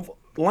is very helpful.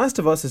 Last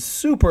of Us is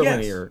super Yes.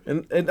 linear,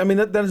 and I mean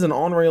that is an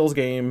on rails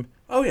game,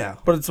 Oh yeah.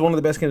 but it's one of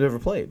the best games I've ever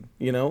played.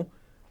 You know,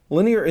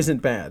 linear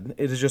isn't bad.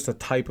 It is just a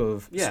type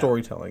of Yeah.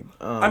 storytelling.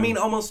 I mean,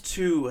 almost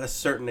to a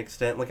certain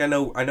extent. Like I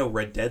know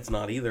Red Dead's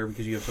not either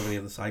because you have so many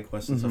of the side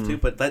quests and stuff too.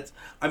 But that's,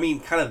 I mean,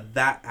 kind of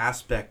that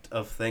aspect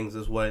of things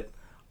is what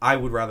I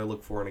would rather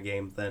look for in a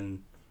game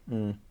than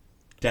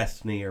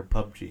Destiny or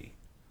PUBG.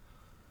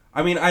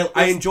 I mean,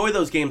 I enjoy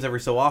those games every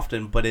so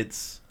often, but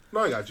it's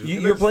No, I got you.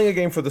 you're playing a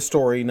game for the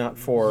story, not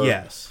for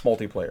Yes.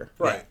 multiplayer.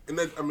 right, and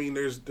that, I mean,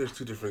 there's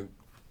two different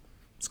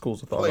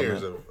Schools of thought. on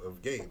players that.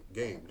 of games.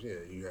 Yeah,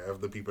 you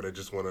have the people that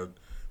just want to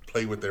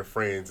play with their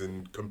friends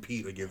and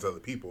compete against other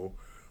people,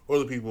 or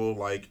the people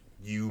like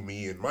you,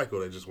 me, and Michael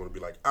that just want to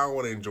be like, I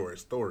want to enjoy a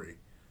story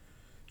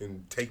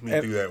and take me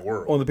through that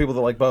world. Or the people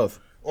that like both.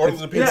 Or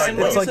the people Yeah, like and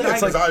both. like I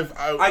said, Because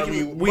I can,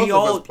 mean, we both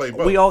all of us play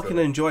both. we all so. can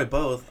enjoy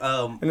both.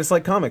 And it's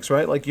like comics,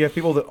 right? Like you have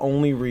people that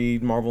only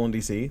read Marvel and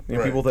DC, and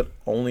Right. people that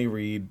only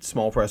read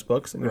small press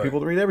books, and Right. people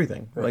that read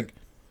everything. Right. Like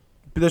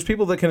there's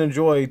people that can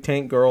enjoy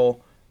Tank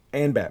Girl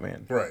and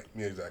Batman, Right,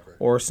 yeah, exactly.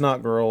 or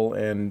Snot Girl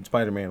and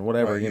Spider-Man,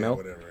 whatever, Right, you yeah, know.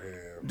 Whatever,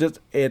 yeah. Just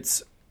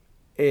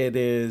it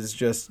is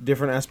just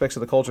different aspects of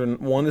the culture, and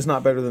one is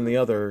not better than the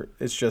other.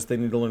 It's just they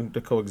need to learn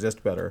to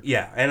coexist better.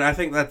 Yeah, and I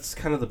think that's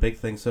kind of the big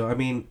thing. So I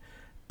mean,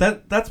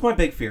 that's my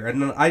big fear.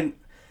 And then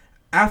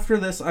after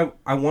this,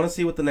 I want to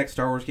see what the next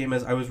Star Wars game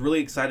is. I was really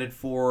excited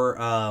for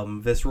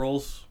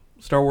Visceral's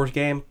Star Wars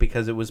game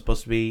because it was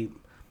supposed to be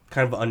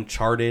kind of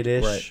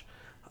Uncharted-ish.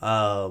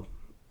 But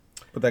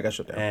that got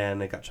shut down.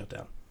 And it got shut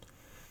down.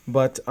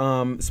 But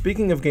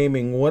speaking of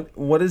gaming,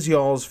 what is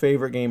y'all's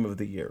favorite game of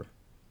the year?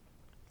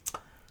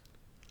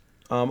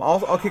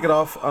 I'll kick it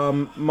off.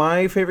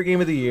 My favorite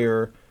game of the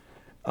year,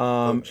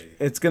 PUBG.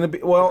 it's gonna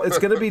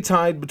be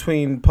tied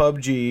between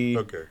PUBG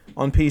Okay.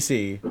 on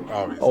PC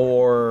Obviously.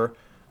 or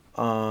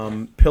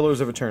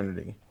Pillars of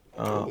Eternity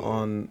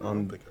on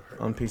think I've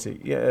heard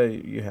PC. Yeah,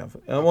 you have.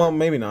 Well,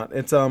 maybe not.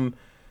 It's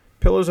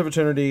Pillars of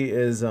Eternity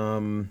is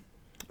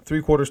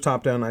 3/4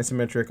 top-down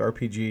isometric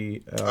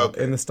RPG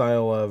Okay. in the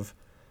style of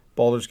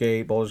Baldur's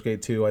Gate 2,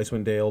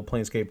 Icewind Dale,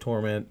 Planescape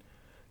Torment,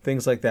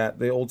 things like that.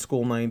 The old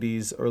school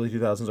 90s, early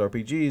 2000s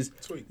RPGs.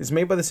 Sweet. It's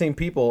made by the same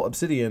people,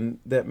 Obsidian,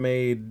 that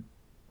made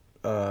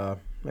not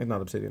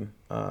Obsidian.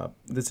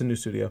 That's a new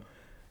studio.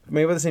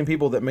 Made by the same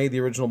people that made the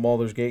original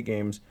Baldur's Gate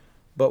games,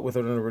 but with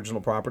an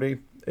original property.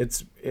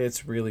 It's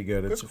really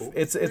good. That's cool.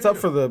 It's up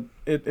for the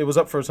it was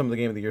up for some of the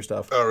Game of the Year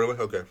stuff. Oh, really?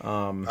 Okay.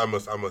 I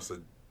must have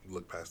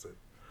looked past it.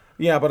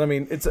 Yeah, but I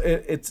mean, it's on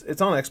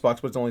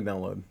Xbox, but it's only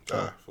download.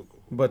 Cool.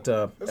 But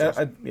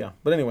awesome. yeah.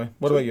 But anyway,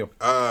 what about you?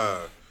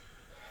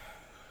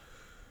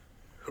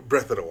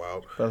 Breath of the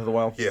Wild. Breath of the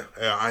Wild. Yeah,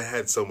 I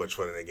had so much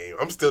fun in that game.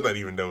 I'm still not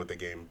even done with the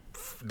game,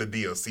 the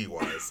DLC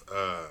wise.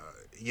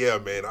 Yeah,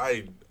 man,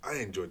 I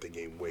enjoyed the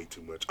game way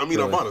too much. I mean,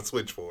 Really? I'm on a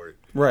Switch for it.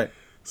 Right.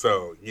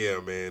 So, yeah,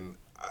 man,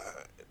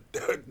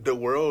 the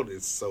world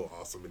is so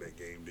awesome in that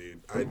game,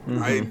 dude.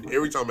 I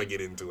every time I get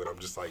into it, I'm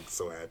just like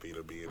so happy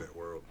to be in that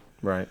world.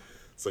 Right.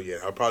 So yeah,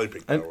 I'll probably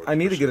pick that one. I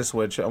need for to get sure. a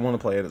Switch. I want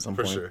to play it at some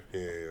For point. sure.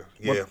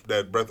 Yeah.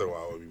 That Breath of the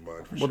Wild would be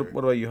mine for sure.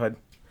 What about you, Hyde?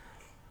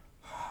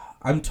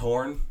 I'm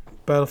torn.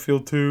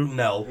 Battlefield 2.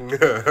 No.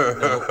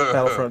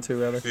 Battlefront 2,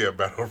 rather. Yeah,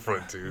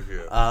 Battlefront 2.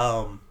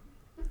 Yeah.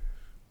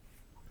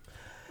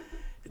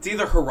 It's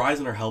either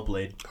Horizon or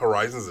Hellblade.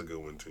 Horizon's a good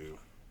one too.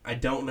 I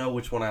don't know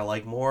which one I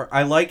like more.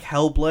 I like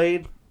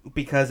Hellblade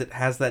because it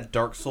has that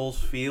Dark Souls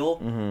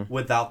feel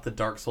without the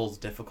Dark Souls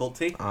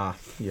difficulty. Ah,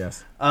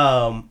 yes.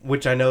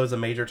 Which I know is a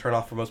major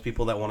turnoff for most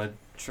people that want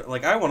to...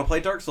 I want to play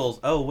Dark Souls.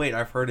 Oh, wait,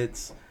 I've heard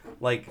it's,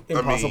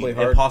 Impossibly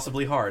hard.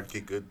 impossibly hard.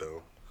 Get good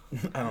though.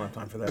 I don't have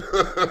time for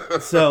that.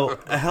 So,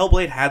 a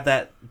Hellblade had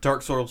that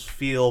Dark Souls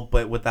feel,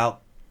 but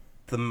without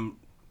the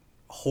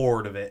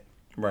horde of it.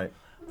 Right.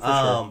 For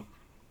sure.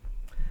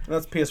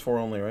 That's PS4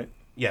 only, right?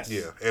 Yes.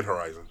 Yeah, and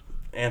Horizon.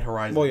 And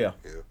Horizon. Well, yeah.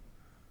 Yeah.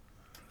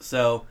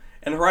 So,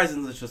 and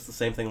Horizon is just the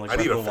same thing. Like I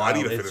need Breath of the Wild.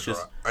 to It's finish.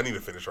 I need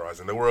to finish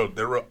Horizon. The world.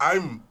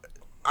 I'm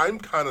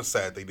kind of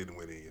sad they didn't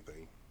win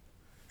anything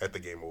at the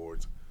Game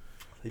Awards.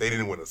 They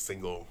didn't win a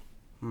single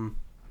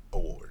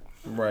award,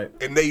 Right.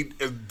 and they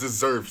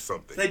deserve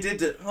something. They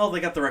did. Well,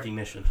 they got the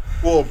recognition.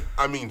 Well,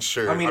 I mean,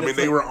 sure. I I mean, mean, it's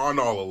they like- were on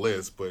all the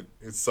lists, but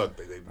it sucked.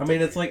 They didn't. I mean,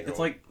 take it's like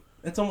anything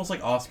it's almost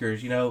like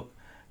Oscars.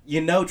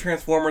 You know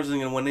Transformers isn't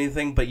gonna win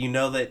anything, but you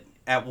know that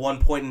at one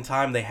point in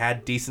time they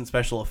had decent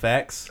special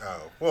effects. on.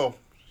 Oh well,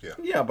 yeah.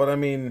 Yeah, but I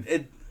mean,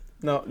 It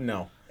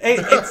no.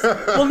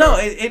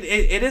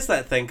 It is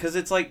that thing because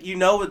it's like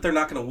that they're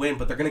not going to win,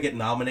 but they're going to get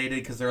nominated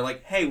because they're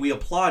like, hey, we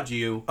applaud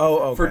you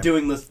for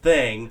doing this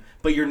thing,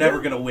 but you're never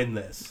going to win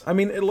this. I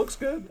mean, it looks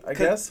good, I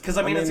guess. Because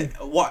it's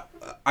what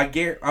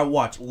I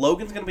watch.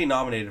 Logan's going to be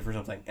nominated for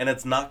something, and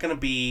it's not going to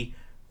be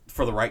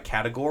for the right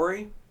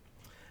category,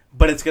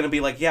 but it's going to be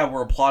like, yeah,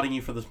 we're applauding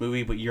you for this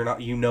movie, but you're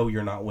not.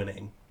 You're not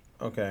winning.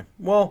 Okay.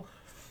 Well.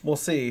 We'll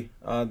see.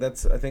 I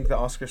think the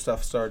Oscar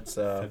stuff starts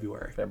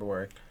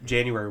February.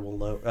 January will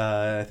know.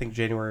 I think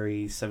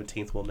January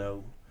 17th we'll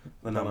know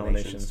the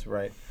nominations.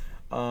 Right.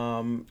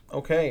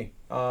 Okay.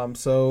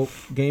 So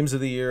games of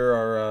the year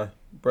are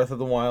Breath of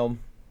the Wild.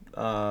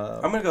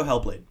 I'm gonna go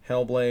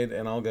Hellblade,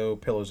 and I'll go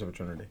Pillars of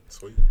Eternity.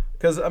 Sweet.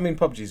 Because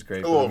PUBG's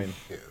great. Oh, but,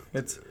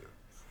 it's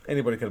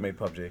anybody could have made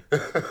PUBG.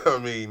 I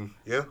mean,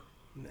 yeah.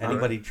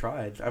 Anybody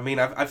tried. I mean,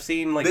 I've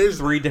seen like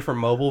 3 different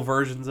mobile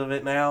versions of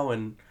it now,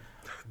 and.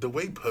 The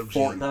way PUBG,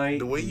 Fortnite.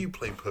 The way you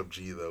play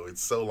PUBG though,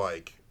 it's so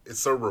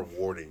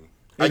rewarding.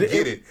 I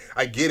get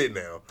it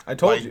now. I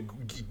told you,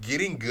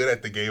 getting good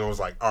at the game. I was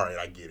like, all right,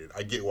 I get it.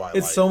 I get why.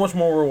 It's so much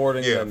more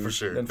rewarding. Yeah, for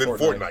sure. Than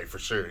Fortnite, for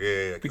sure.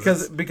 Yeah.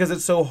 Because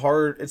it's so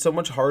hard. It's so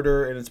much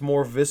harder, and it's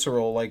more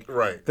visceral. Like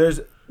right.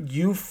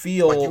 You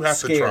feel like you have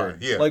scared.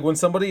 To try. Yeah. Like when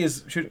somebody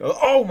is shooting.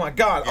 Oh my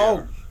god! Yeah.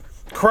 Oh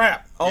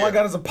crap! All I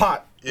got is a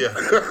pot. Yeah.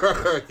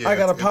 I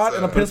got a pot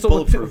and a pistol.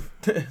 Bulletproof.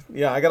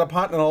 Yeah, I got a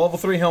pot and a level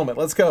 3 helmet.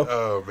 Let's go.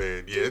 Oh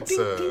man, yeah,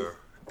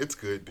 it's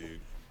good,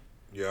 dude.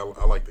 Yeah,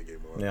 I like the game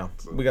a lot. Yeah,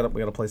 so. we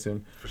gotta play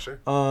soon for sure.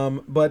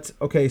 But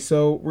okay,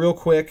 so real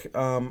quick,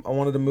 I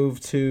wanted to move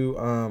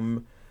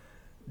to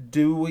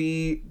do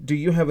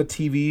you have a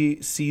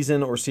TV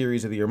season or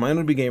series of the year? Mine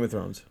would be Game of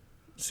Thrones,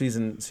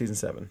 season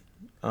 7.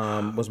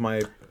 Was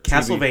my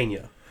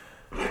Castlevania.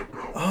 TV.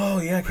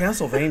 Oh yeah,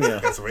 Castlevania.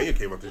 Castlevania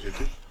came out this year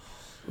too.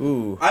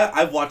 Ooh,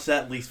 I've watched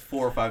that at least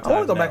 4 or 5 times. I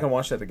want to go back and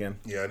watch that again.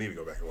 Yeah, I need to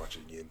go back and watch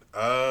it again.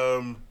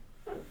 Man,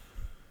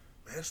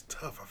 it's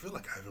tough. I feel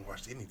like I haven't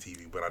watched any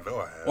TV, but I know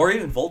I have. Or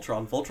even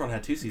Voltron. Voltron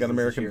had 2 seasons. Got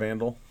American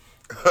Vandal.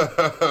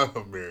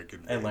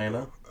 American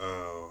Atlanta.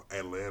 Vandal.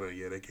 Atlanta.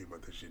 Yeah, they came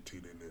out this year too,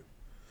 didn't it?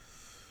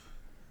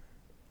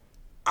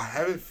 I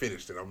haven't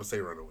finished it. I'm gonna say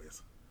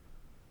Runaways.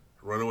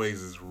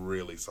 Runaways is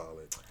really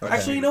solid. Okay.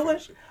 Actually, you know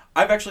what?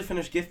 I've actually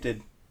finished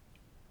Gifted.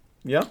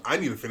 Yeah, I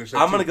need to finish that.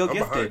 I'm gonna go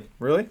Gifted. Behind.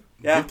 Really?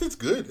 Yeah, Gifted's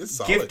good. It's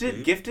solid.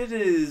 Gifted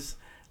is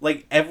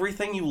like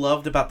everything you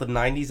loved about the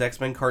 '90s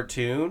X-Men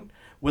cartoon,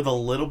 with a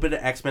little bit of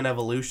X-Men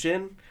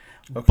Evolution,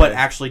 but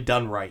actually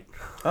done right.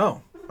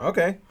 Oh,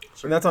 okay.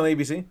 Sure. And that's on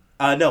ABC.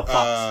 No,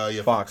 Fox.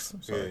 Yeah, Fox.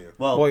 Sorry. Yeah.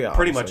 Well, yeah,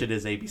 pretty obviously. much it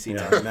is ABC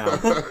Yeah, now.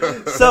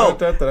 So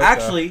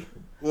actually,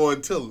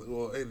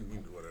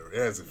 whatever. It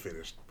hasn't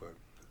finished, but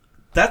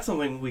that's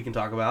something we can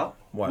talk about.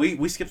 What?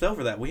 We skipped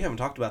over that. We haven't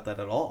talked about that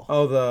at all.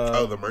 Oh,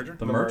 the merger.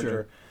 The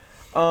merger.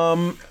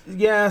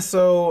 Yeah.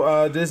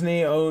 So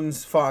Disney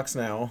owns Fox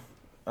now.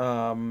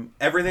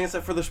 Everything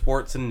except for the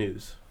sports and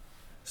news.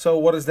 So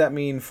what does that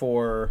mean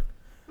for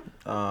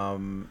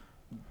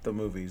the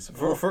movies?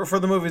 For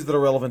the movies that are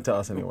relevant to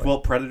us anyway.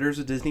 Well, Predator's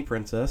a Disney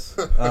princess.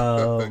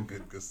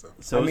 Good stuff.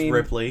 So is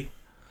Ripley.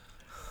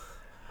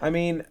 I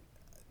mean,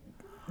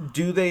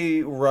 do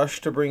they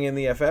rush to bring in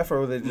the FF,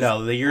 or are they just...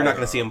 No, you're not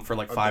going to see them for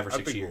like 5 or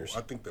 6 years.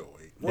 I think they'll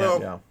wait.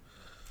 Well,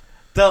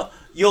 yeah.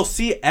 You'll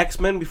see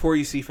X-Men before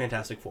you see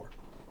Fantastic Four.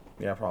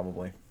 Yeah,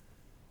 probably.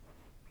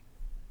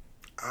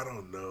 I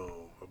don't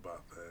know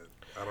about that.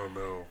 I don't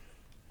know.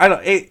 I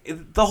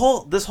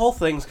don't. This whole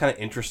thing's kind of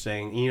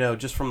interesting,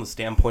 just from the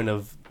standpoint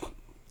of,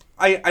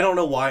 I don't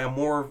know why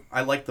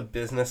I like the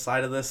business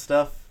side of this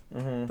stuff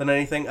than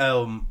anything.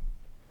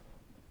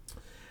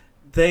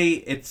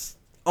 It's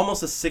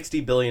almost a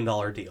 $60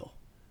 billion deal.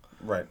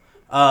 Right.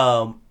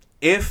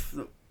 If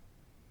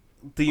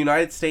the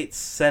United States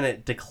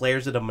Senate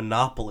declares it a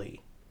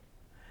monopoly,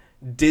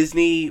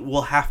 Disney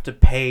will have to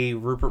pay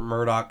Rupert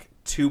Murdoch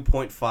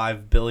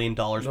 $2.5 billion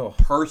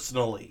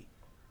personally.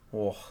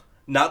 Oh.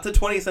 Not to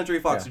 20th Century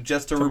Fox,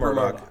 just to Rupert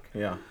Murdoch.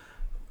 Yeah.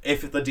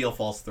 If the deal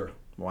falls through.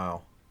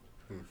 Wow.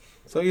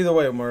 So either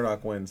way,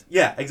 Murdoch wins.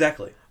 Yeah,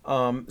 exactly.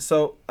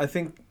 So I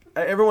think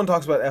everyone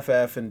talks about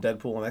FF and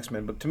Deadpool and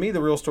X-Men, but to me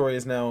the real story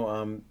is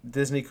now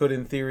Disney could,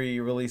 in theory,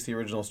 release the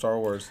original Star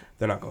Wars.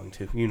 They're not going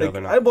to.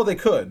 They're not. Well, they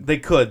could. They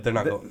could. They're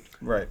not going.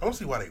 Right. I don't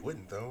see why they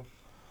wouldn't, though.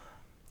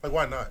 Like,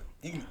 why not?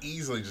 You can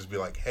easily just be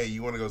like, hey,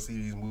 you want to go see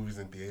these movies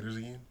in theaters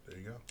again? There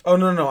you go. Oh,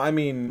 no. I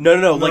mean... No.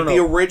 The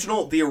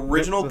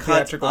original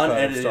cuts,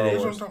 unedited.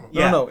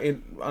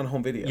 On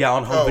home video. Yeah,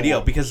 on home video,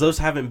 because those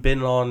haven't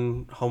been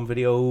on home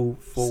video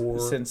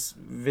since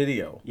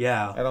video.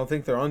 Yeah. I don't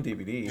think they're on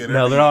DVD. Yeah,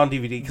 no, they're not on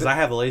DVD, because I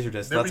have a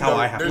Laserdisc. That's how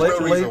I have it.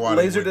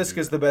 Laserdisc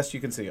is the best you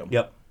can see them.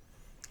 Yep.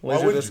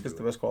 Laserdisc is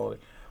the best quality.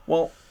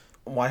 Well,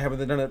 why haven't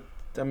they done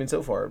it,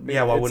 so far?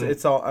 Yeah, why wouldn't...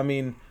 It's all...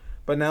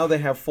 But now they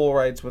have full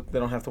rights. They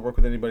don't have to work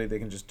with anybody. They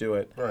can just do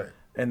it. Right.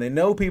 And they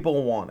know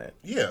people want it.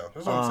 Yeah,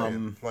 that's what I'm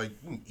saying. Like,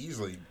 you can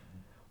easily...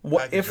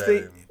 What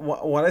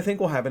I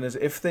think will happen is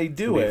if they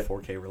do it...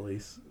 4K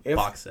release.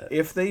 Box set.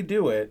 If they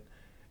do it,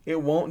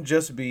 it won't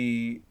just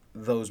be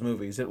those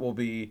movies. It will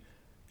be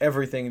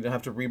everything. You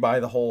have to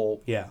rebuy the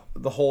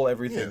whole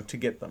everything Yeah. to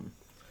get them.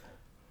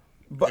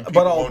 And But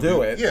people I'll won't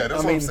do it. Yeah, that's I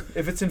what I'm mean, saying.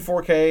 if it's in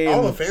 4K, All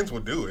and, the fans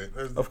would do it.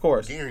 That's Of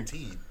course.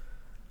 guaranteed.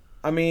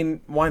 I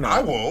mean, why not?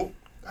 I won't.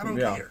 I don't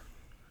Yeah. care.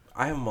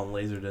 I have them on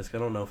Laserdisc. I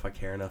don't know if I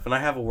care enough, and I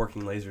have a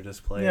working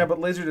Laserdisc player. Yeah, but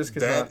Laserdisc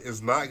is That not.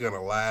 is not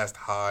gonna last.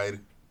 Hide.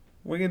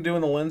 What are you gonna do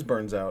when the lens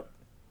burns out?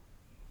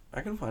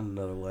 I can find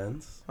another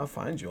lens. I'll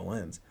find you a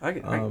lens. I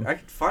can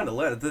find a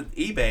lens. The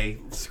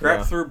eBay scrap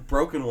Yeah. through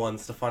broken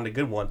ones to find a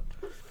good one.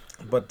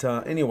 But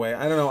anyway,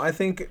 I don't know. I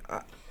think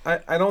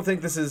I don't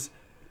think this is.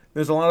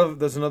 There's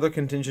another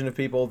contingent of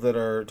people that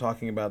are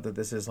talking about that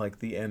this is like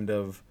the end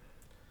of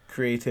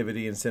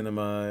creativity in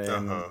cinema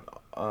and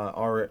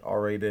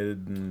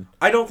R-rated and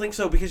I don't think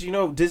so because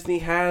Disney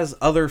has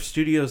other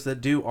studios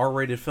that do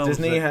R-rated films.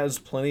 Disney that- has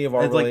plenty of I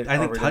R-rated. think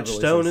R-rated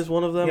Touchstone releases. is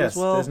one of them Yes, as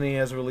well. Disney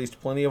has released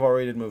plenty of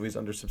R-rated movies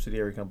under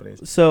subsidiary companies.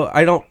 So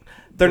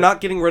they're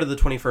not getting rid of the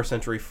 21st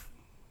Century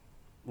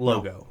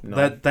logo.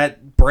 No.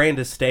 That brand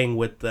is staying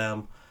with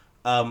them.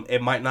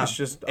 It might not. It's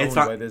just It's owned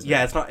not. by Disney.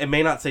 Yeah, it's not. It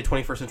may not say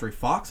 21st Century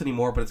Fox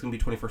anymore, but it's going to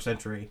be 21st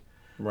Century.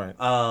 Right.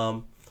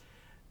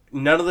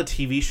 None of the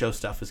TV show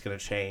stuff is going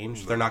to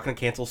change. They're not going to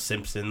cancel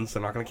Simpsons.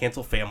 They're not going to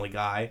cancel Family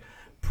Guy.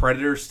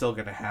 Predator's still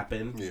going to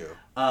happen.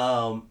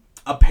 Yeah.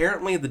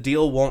 Apparently, the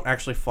deal won't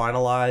actually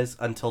finalize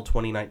until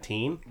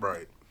 2019.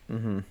 Right.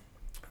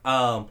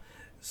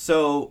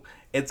 So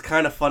it's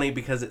kind of funny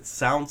because it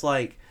sounds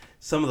like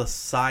some of the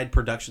side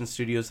production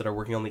studios that are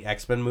working on the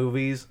X-Men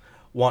movies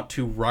want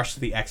to rush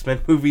the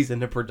X-Men movies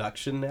into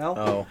production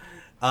now.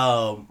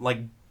 Like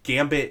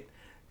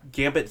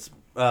Gambit's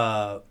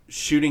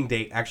shooting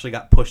date actually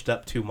got pushed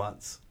up 2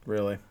 months.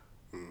 Really.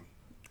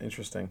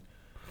 Interesting.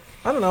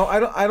 I don't know.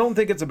 I don't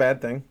think it's a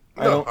bad thing.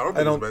 No, I don't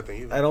think it's a bad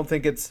thing either. I don't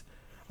think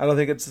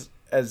it's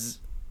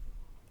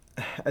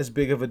as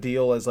big of a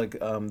deal as like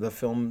the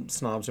film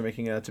snobs are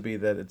making it out to be,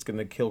 that it's going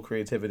to kill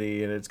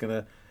creativity and it's going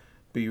to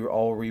be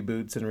all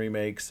reboots and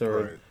remakes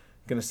or Right.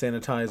 going to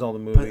sanitize all the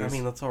movies. But I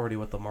mean, that's already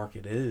what the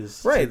market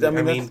is. Right, So,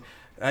 I mean,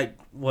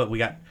 what we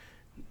got?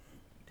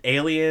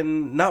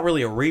 Alien, not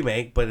really a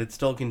remake, but it's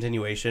still a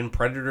continuation.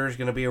 Predator is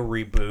going to be a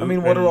reboot. I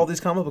mean, what are all these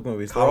comic book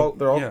movies? They're all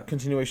yeah.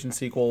 continuation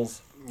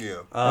sequels.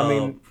 Yeah. I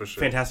mean, for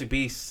sure. Fantastic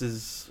Beasts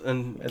is a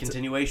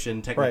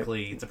continuation.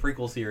 Technically, it's a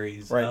prequel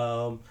series.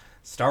 Right.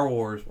 Star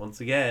Wars, once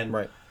again.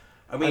 Right.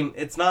 I mean,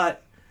 it's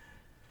not.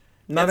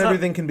 Not It's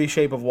everything can be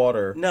Shape of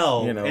Water.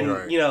 No, You know. and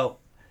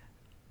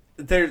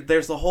Right.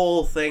 there's the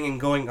whole thing, and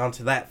going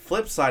onto that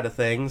flip side of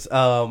things,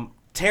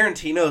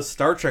 Tarantino's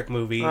Star Trek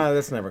movie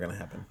That's never going to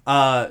happen.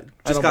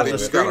 just don't got the believe it.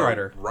 Just got a-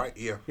 screenwriter. Right.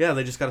 Yeah. Yeah,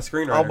 they just got a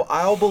screenwriter.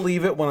 I'll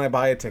believe it when I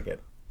buy a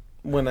ticket.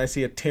 When I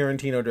see a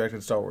Tarantino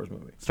directed Star Wars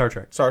movie. Star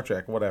Trek. Star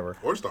Trek, whatever.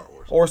 Or Star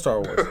Wars. Or Star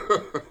Wars.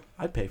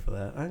 I'd pay for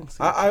that. I can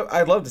see it.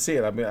 I'd love to see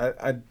it. I mean,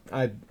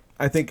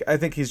 I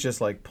think he's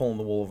just like pulling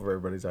the wool over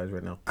everybody's eyes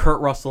right now.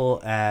 Kurt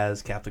Russell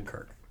as Captain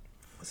Kirk.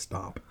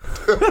 Stop.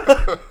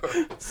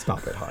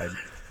 Stop it, Hyde.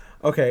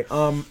 Okay,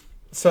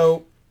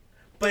 so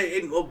But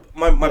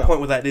my Yeah. point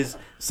with that is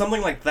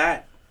something like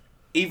that,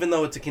 even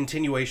though it's a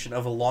continuation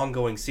of a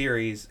long-going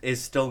series,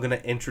 is still going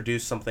to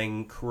introduce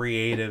something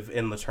creative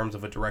in the terms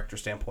of a director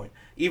standpoint.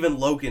 Even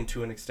Logan,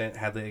 to an extent,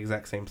 had the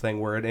exact same thing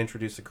where it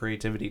introduced a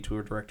creativity to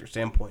a director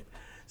standpoint.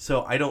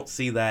 So I don't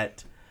see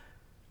that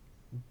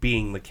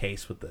being the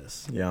case with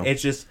this. Yeah.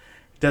 It's just,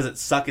 does it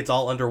suck it's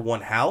all under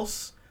one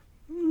house?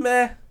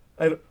 Meh.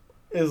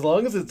 as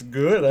long as it's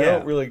good, I Yeah.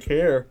 don't really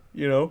care,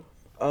 you know.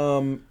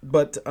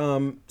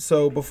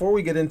 So before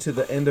we get into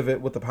the end of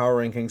it with the power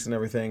rankings and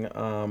everything,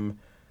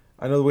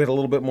 I know that we had a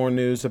little bit more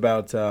news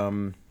about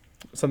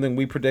something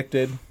we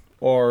predicted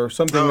or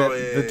something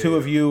the two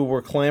of you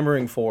were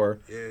clamoring for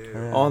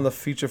on the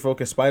Feature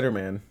Focus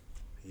Spider-Man.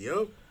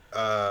 Yep.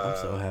 I'm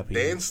so happy.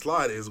 Dan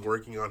Slott is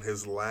working on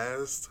his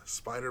last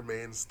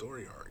Spider-Man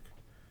story arc.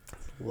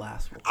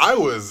 Last one.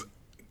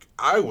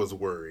 I was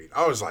worried.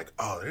 I was like,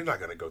 oh, they're not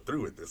gonna go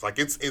through with this. Like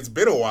it's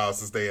been a while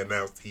since they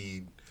announced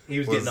he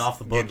was getting off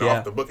the book, getting yeah.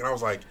 off the book, and I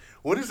was like,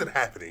 what is it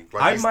happening?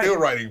 Like I he's might- still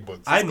writing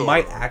books. I What's going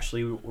might on?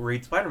 actually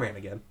read Spider-Man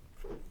again.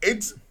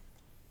 It's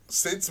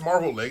since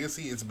Marvel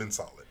Legacy, it's been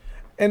solid.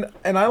 And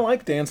I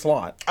like Dan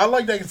Slott. I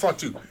like Dan Slott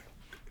too.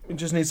 It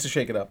just needs to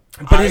shake it up.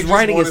 But his just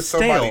writing wanted is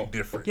somebody stale.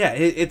 different. Yeah,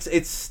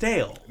 it's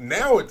stale.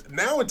 Now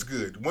it's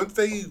good.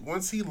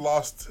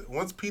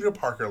 Once Peter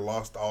Parker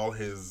lost all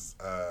his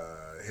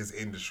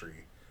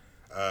industry,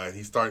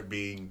 he started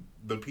being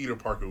the Peter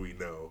Parker we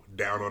know,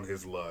 down on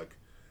his luck,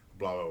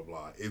 blah blah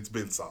blah. It's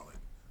been solid.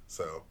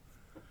 So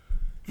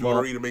if you want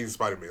to read Amazing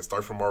Spider-Man,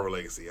 start from Marvel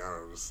Legacy. I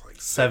don't know, it's like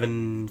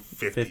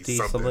 750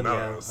 something. I don't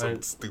Yeah, know,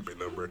 some stupid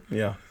number.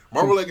 Yeah.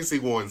 Marvel Legacy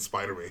 1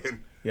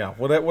 Spider-Man. Yeah,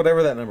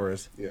 whatever that number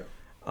is. Yeah.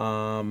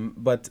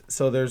 But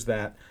so there's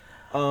that.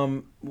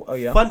 Oh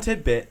yeah. Fun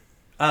tidbit.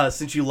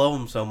 Since you love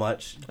him so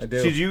much, I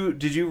do. Did you I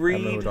don't know what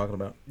read? we're talking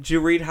about. Did you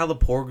read how the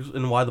Porgs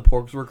and why the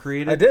Porgs were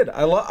created? I did.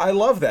 I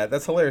love that.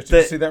 That's hilarious.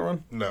 Did you see that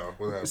one? No.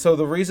 What happened? So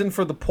the reason the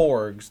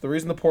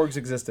Porgs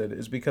existed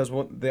is because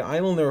the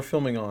island they were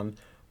filming on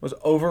was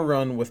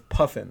overrun with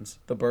puffins,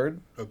 the bird.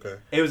 Okay.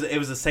 It was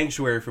a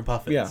sanctuary for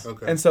puffins. Yeah.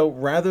 Okay. And so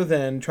rather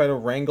than try to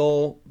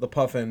wrangle the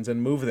puffins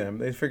and move them,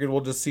 they figured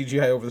we'll just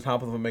CGI over the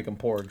top of them and make them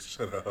porgs.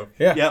 Shut up.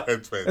 Yeah. Yep.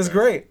 That's fantastic. It's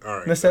great. All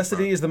right.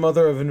 Necessity is the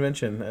mother of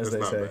invention, as It's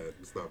they not say. bad.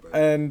 It's not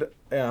bad. And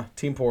yeah,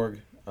 Team Porg.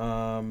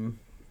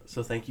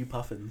 So thank you,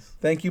 puffins.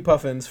 Thank you,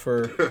 puffins,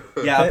 for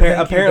Yeah, Thank you,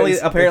 apparently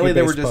base- apparently thank you,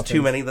 there were base just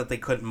too puffins. many that they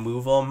couldn't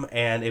move them,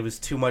 and it was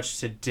too much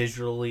to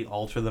digitally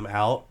alter them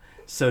out.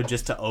 So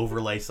just to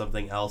overlay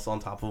something else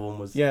on top of them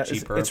was yeah.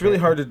 cheaper. It's really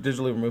hard to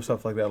digitally remove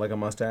stuff like that, like a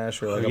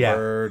mustache or like a Yeah.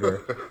 bird or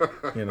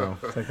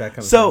it's like that kind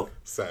of So thing.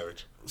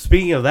 Savage.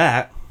 speaking of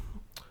that,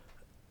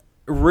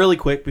 really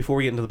quick before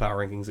we get into the power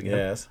rankings again,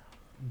 Yes.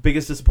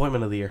 biggest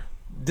disappointment of the year.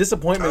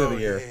 Disappointment of the Oh,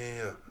 year.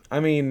 yeah. I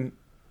mean,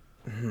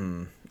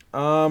 do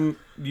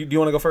you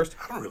want to go first?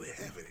 I don't really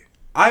have any.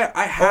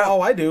 I have.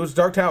 Oh, I do. It's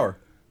Dark Tower.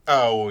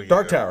 Oh, well, yeah,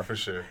 Dark Tower. for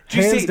sure.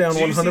 Hands down,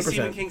 Did you see 100%.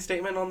 Stephen King's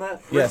statement on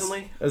that Yes.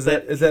 recently? Is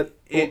that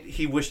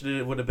He wished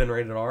it would have been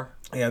rated R.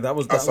 yeah, that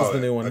was I saw the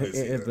that. new one. I did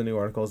see It's that. the new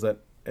articles that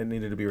it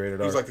needed to be rated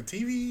He R. was like, the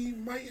TV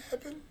might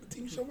happen. The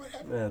TV show might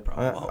happen.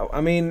 Probably won't.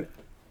 I mean,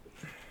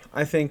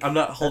 I think I'm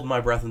not holding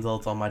my breath until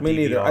it's on my me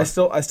DVR.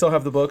 neither. I still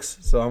have the books,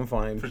 so I'm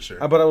fine. For sure.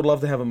 But I would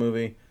love to have a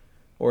movie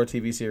or a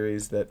TV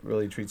series that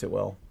really treats it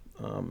well.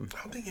 I don't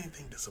think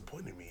anything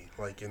disappointed me.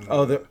 Like in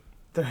Oh,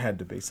 there had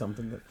to be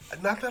something that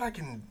not that I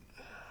can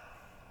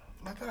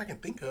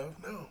think of.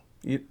 No.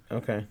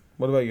 okay.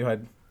 What about you,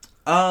 Hyde?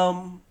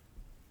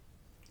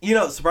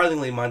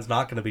 Surprisingly, mine's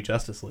not going to be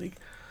Justice League.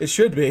 It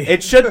should be.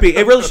 It should be.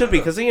 It really should be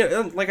because,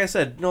 like I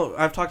said,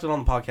 I've talked it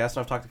on the podcast and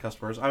I've talked to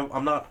customers.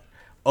 I'm not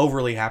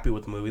overly happy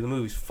with the movie. The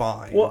movie's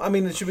fine. Well, I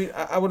mean, it should be.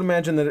 I would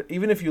imagine that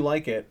even if you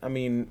like it, I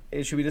mean,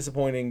 it should be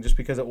disappointing just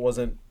because it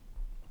wasn't.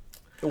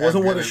 It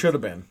wasn't what it should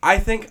have been. I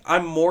think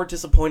I'm more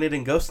disappointed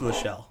in Ghost in the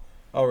Shell.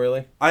 Oh,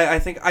 really? I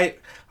think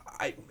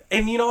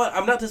and you know what?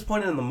 I'm not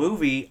disappointed in the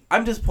movie.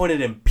 I'm disappointed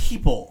in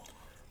people.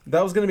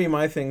 That was going to be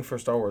my thing for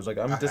Star Wars. Like,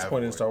 I'm have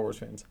disappointed in one. Star Wars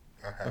fans.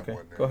 I have Okay,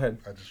 one now. go ahead.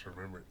 I just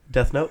remembered.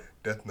 Death Note.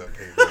 Death Note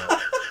came out.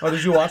 Oh,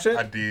 did you watch it?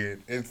 I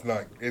did. It's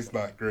not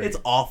great. It's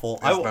awful.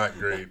 It's not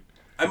great.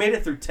 I made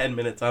it through 10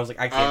 minutes. I was like,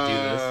 I can't do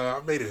this.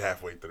 I made it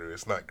halfway through.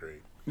 It's not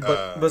great.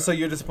 But so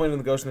you're disappointed in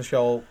the Ghost in the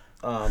Shell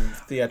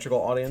theatrical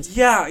audience?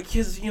 Yeah,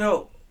 because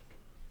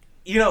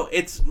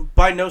it's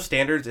by no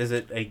standards is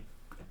it a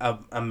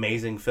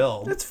amazing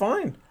film, It's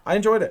fine. I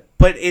enjoyed it.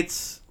 but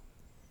it's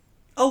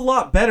a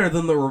lot better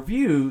than the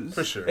reviews.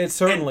 For sure. It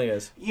certainly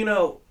is.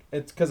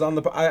 It's because on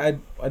the I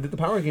did the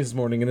power rankings this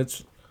morning and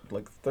it's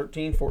like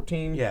 13,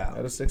 14 Yeah.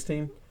 out of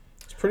 16.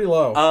 It's pretty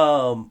low.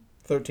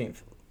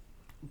 13th.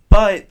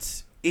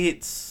 But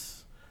it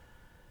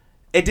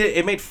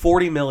made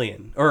 40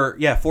 million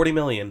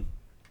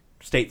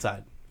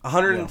stateside,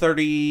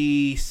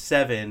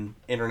 137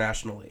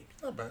 internationally.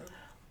 Not bad.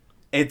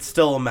 It's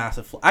still a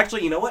massive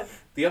actually, you know what?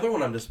 The other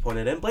one I'm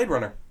disappointed in, Blade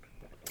Runner.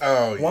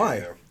 Oh, yeah.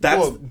 Why?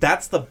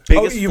 That's the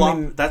biggest you flop.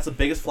 mean- That's the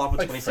biggest flop of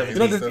Like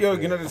 2017.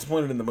 You're not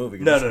disappointed in the movie.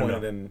 You're No.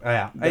 disappointed in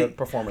Yeah, the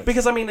performance.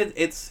 Because I mean,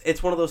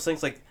 it's one of those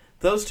things like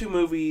those two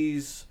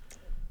movies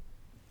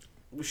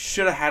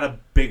should have had a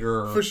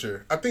bigger. For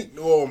sure. I think,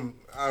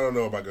 I don't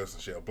know about Ghost in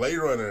the Shell. Blade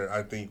Runner,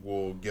 I think,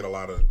 will get a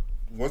lot of.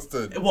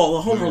 The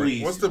home Blu-ray-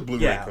 release. Once the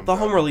Blu-ray yeah, comes the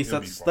home out, release. it'll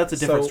be That's a fine.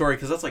 different So- story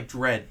because that's like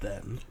Dread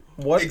then.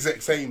 what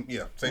Same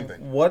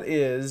thing. what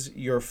is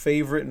your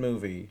favorite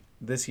movie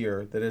this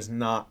year that is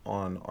not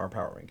on our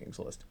power rankings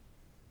list?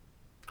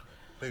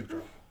 Baby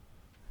Driver.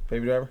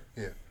 Baby Driver?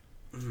 Yeah.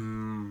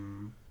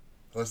 I'm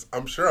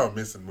sure I'm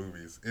missing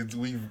movies.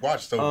 We've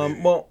watched so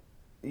many. Well,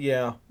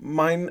 yeah.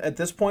 Mine at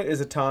this point is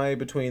a tie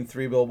between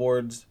Three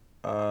Billboards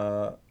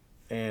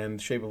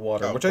and Shape of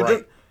Water, Oh, which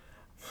Bright.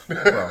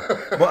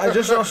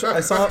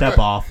 I saw Step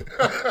off.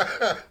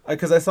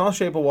 because I saw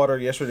Shape of Water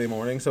yesterday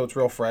morning, so it's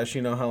real fresh.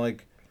 You know how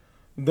like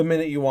the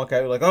minute you walk out,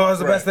 you're like, oh, it's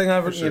the best Right, thing I've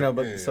ever. for sure. You know,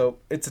 but Yeah. so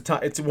it's a tie.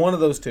 It's one of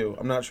those two.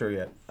 I'm not sure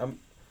yet. I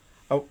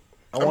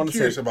I'm want to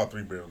curious say about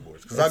Three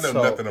Billboards because I It's know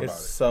so- nothing about it's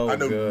it. so I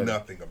know good.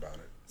 nothing about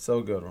it.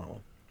 so good, Ronald.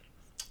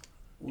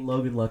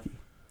 Logan Lucky.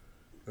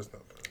 That's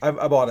not bad.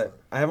 I bought it.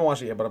 I haven't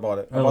watched it yet, but I bought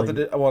it. I bought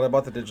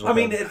the digital. I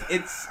mean, dub.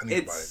 it's I need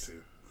to buy it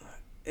too.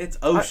 it's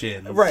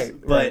Oceans, right.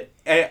 But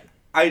it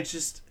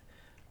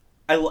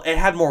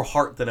had more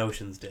heart than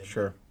Oceans did.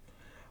 Sure.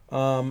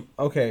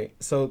 Okay,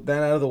 so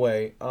that out of the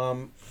way.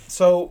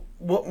 So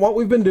what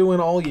we've been doing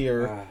all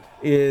year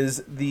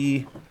is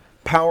the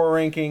power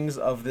rankings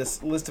of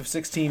this list of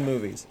 16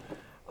 movies.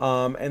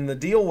 And the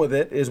deal with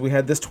it is we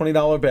had this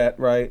 $20 bet,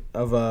 right?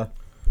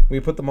 We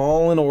put them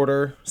all in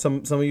order.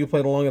 Some of you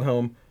played along at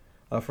home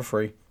for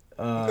free.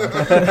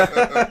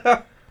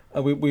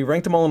 We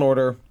ranked them all in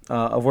order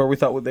of where we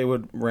thought they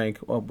would rank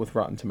with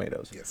Rotten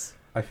Tomatoes. Yes.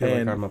 I feel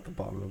And- like I'm at the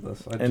bottom of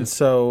this. I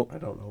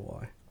don't know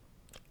why.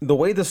 The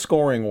way the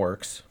scoring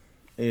works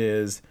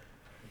is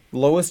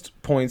lowest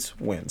points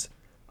wins.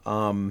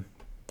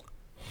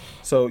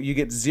 So you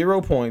get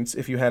 0 points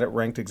if you had it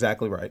ranked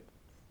exactly right,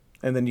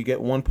 and then you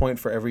get 1 point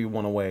for every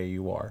one away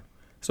you are.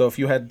 So if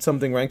you had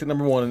something ranked at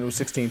number 1 and it was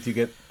 16th, you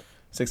get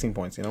 16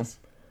 points,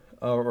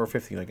 or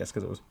 15, I guess,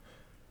 because it was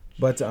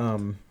But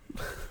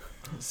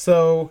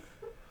so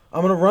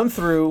I'm gonna run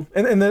through,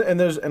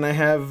 and I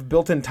have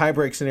built-in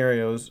tie-break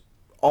scenarios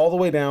all the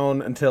way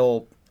down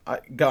until I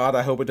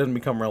hope it doesn't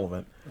become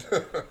relevant.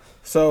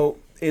 So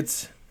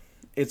it's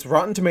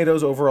Rotten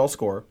Tomatoes overall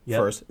score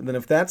first. And then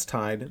if that's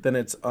tied, then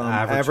it's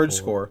average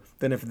score.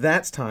 Then if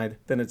that's tied,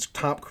 then it's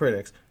top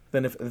critics.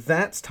 Then if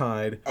that's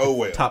tied,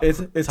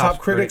 it's top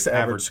critics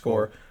average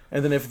score.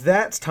 And then if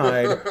that's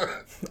tied,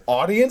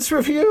 audience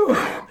review.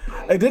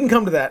 It didn't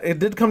come to that. It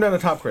did come down to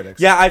top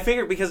critics. Yeah, I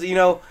figured because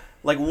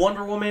like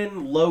Wonder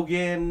Woman,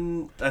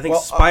 Logan, I think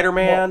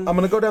Spider-Man. I'm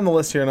gonna go down the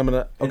list here, and I'm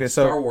gonna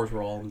Star Wars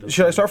were all.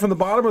 Should I start from the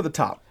bottom or the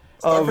top?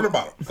 Start from the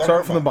bottom.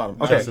 Start from the bottom.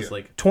 Okay.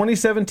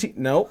 2017.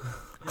 Nope.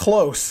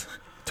 Close.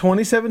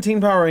 2017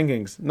 Power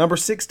Rankings. Number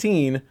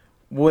 16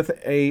 with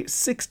a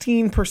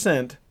 16%,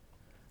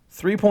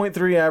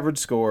 3.3 average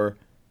score.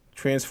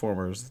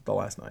 Transformers: The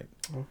Last Night.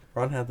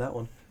 Ron had that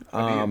one.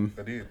 I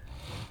did.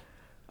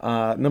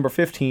 Number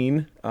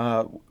 15.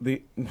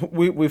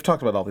 We've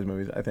talked about all these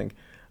movies, I think.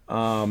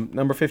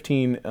 Number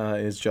 15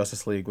 is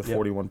Justice League with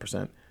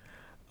 41%.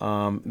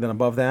 Then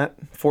above that,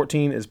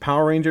 14 is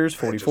Power Rangers,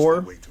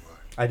 44.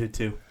 I did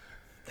too.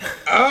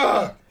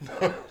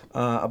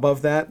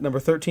 Above that, number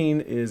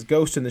 13 is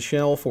Ghost in the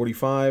Shell,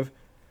 45.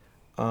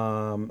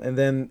 And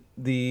then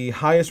the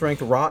highest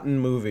ranked Rotten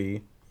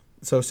movie,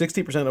 so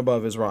 60%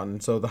 above is Rotten.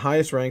 So the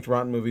highest ranked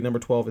Rotten movie, number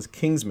 12, is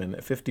Kingsman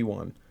at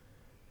 51.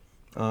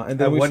 And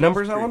then what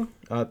number is that one?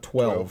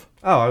 12.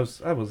 Oh, I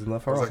wasn't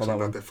that far off on that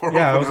one.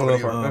 I was a little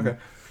far. Okay.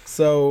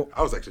 So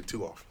I was actually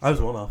 2 off. I was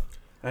 1 off.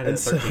 I had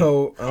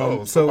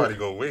somebody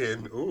gonna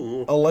win.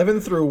 Ooh.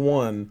 11 through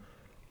 1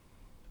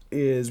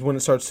 is when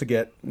it starts to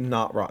get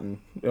not rotten,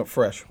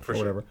 fresh or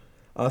whatever.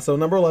 So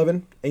number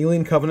 11,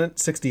 Alien Covenant,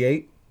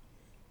 68.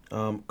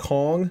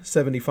 Kong,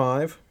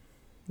 75.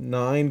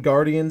 9,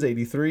 Guardians,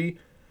 83.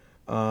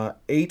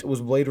 8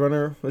 was Blade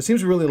Runner. It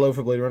seems really low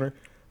for Blade Runner,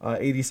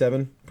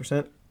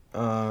 87%.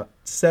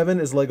 7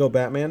 is Lego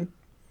Batman,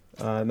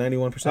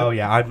 91%. Oh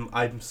yeah,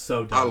 I'm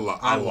so done.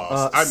 I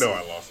lost. I know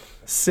I lost.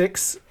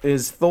 6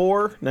 is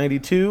Thor,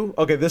 92.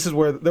 Okay, this is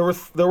where there were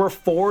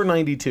 4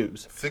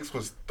 92s. 6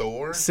 was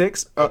Thor.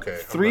 6. Okay.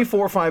 3,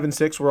 4, 5, and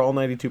 6 were all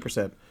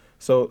 92%.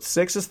 So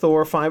 6 is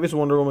Thor, 5 is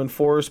Wonder Woman,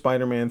 4 is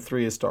Spider-Man,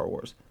 3 is Star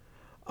Wars.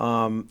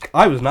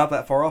 I was not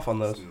that far off on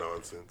those. That's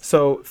nonsense.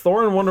 So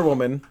Thor and Wonder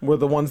Woman were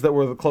the ones that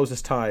were the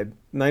closest tied.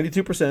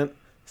 92%,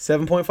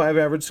 7.5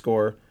 average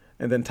score,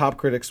 and then top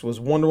critics was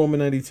Wonder Woman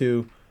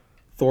 92,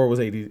 Thor was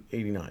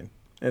 89.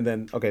 And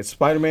then, okay,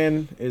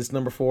 Spider-Man is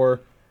number 4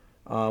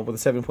 with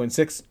a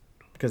 7.6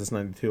 because it's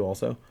 92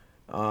 also.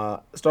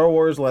 Star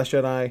Wars, Last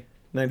Jedi,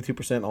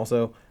 92%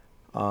 also,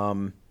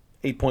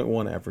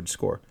 8.1 average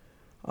score.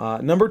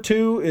 Number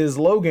 2 is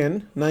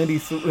Logan,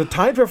 93.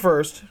 Tied for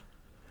first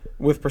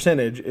with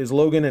percentage is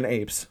Logan and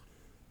Apes.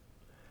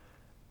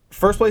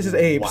 First place is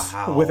Apes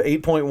with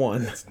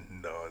 8.1. That's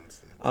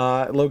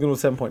nonsense. Logan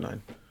with 7.9.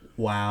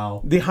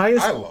 Wow. The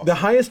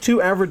highest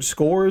 2 average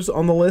scores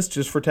on the list,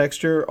 just for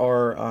texture,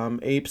 are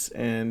Apes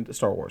and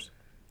Star Wars.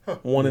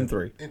 1 and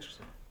 3.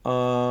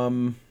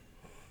 Interesting.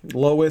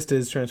 Lowest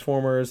is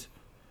Transformers,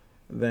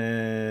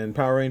 then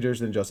Power Rangers,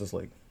 then Justice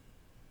League.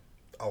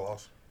 I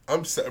lost.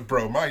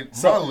 Bro, my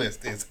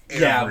list is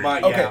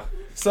everything. Okay.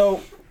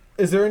 So,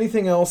 is there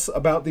anything else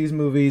about these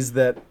movies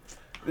that...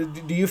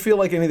 Do you feel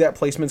like any of that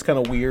placement's kind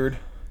of weird?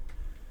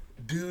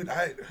 Dude,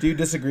 Do you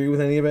disagree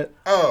with any of it?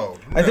 Oh,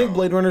 no. I think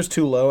Blade Runner's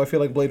too low. I feel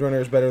like Blade Runner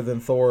is better than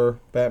Thor,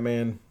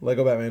 Batman,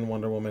 Lego Batman,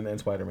 Wonder Woman, and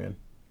Spider-Man.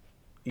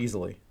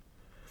 Easily.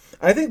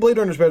 I think Blade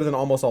Runner's better than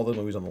almost all the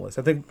movies on the list.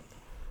 I think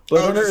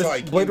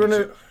Blade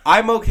Runner...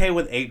 I'm okay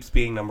with Apes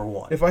being number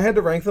 1. If I had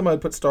to rank them,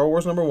 I'd put Star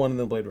Wars number 1 and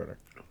then Blade Runner.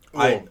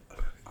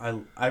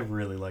 I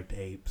really liked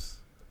Apes.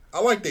 I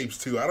liked Apes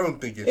too. I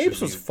don't think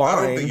Apes was fine.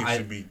 I don't think it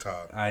should be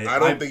top. I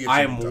don't think it should be top.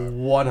 I am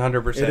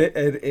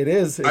 100%. It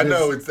is. I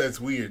know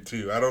that's weird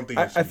too. I don't think.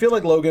 I feel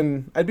like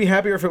Logan. I'd be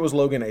happier if it was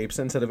Logan Apes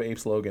instead of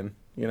Apes Logan.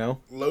 You know.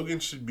 Logan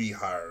should be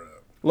higher up.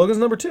 Logan's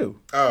number 2.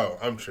 Oh,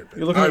 I'm tripping.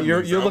 You're looking.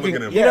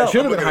 Yeah, it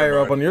should have been higher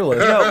up on your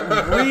list.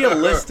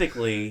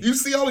 Realistically, you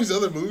see all these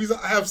other movies.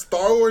 I have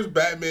Star Wars,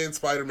 Batman,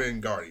 Spider-Man,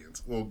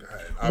 Guardians. Well,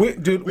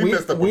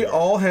 we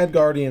all had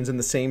Guardians in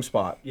the same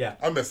spot. Yeah,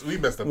 we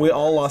messed up. We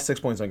all lost 6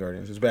 points on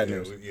Guardians. It's bad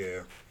news.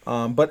 Yeah.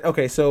 But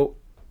okay, so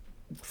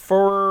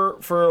for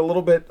a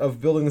little bit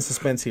of building the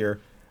suspense here,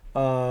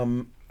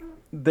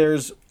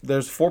 there's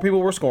 4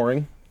 people we're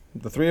scoring,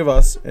 the 3 of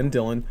us and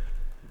Dylan.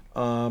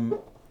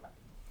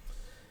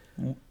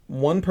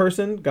 One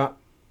person got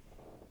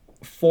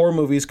 4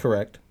 movies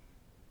correct.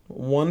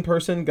 One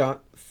person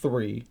got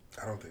 3.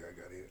 I don't think I got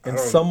it.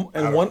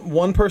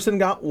 One person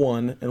got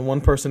 1, and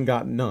one person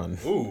got none.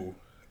 Ooh,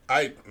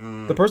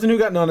 the person who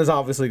got none is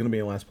obviously going to be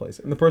in last place,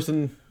 and the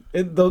person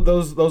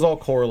those all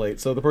correlate.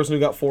 So the person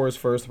who got 4 is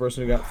first. The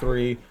person who got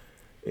 3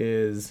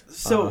 is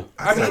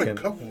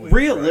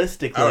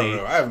realistically, I don't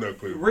know. I have no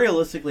clue.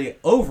 Realistically,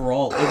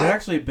 overall, it's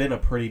actually been a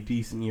pretty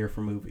decent year for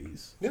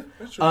movies. Yeah,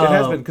 that's true. It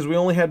has been because we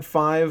only had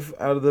 5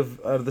 out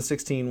of the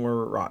 16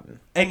 were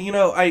rotten. And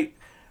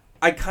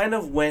I kind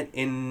of went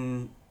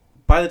in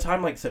by the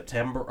time like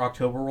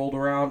October rolled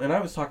around, and I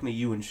was talking to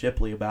you and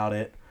Shipley about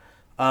it,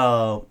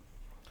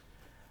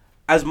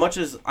 as much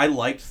as I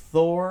liked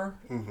Thor,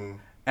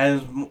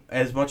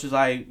 as much as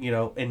I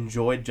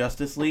enjoyed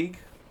Justice League,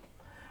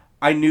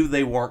 I knew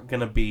they weren't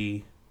gonna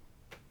be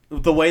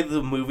the way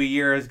the movie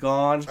year has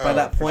gone by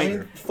that point.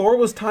 Sure. Thor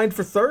was tied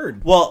for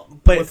third. Well,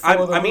 but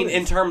I mean,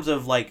 in terms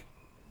of like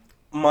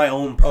my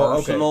own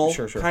personal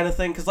Sure. kind of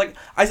thing, because like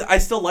I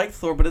still like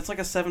Thor, but it's like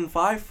a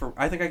 7.5 for.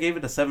 I think I gave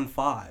it a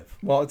 7.5.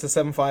 Well, it's a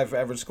 7.5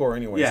 average score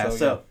anyway. Yeah,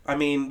 so I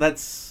mean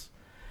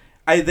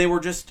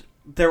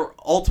they're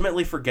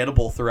ultimately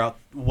forgettable throughout.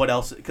 What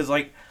else? Because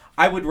like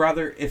I would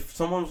rather if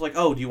someone was like,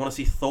 "Oh, do you want to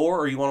see Thor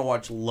or you want to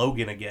watch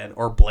Logan again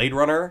or Blade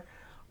Runner?"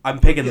 I'm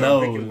picking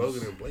those. I'm picking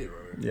Logan and Blade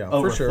Runner. Yeah,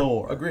 over for sure.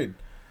 Thor. Agreed.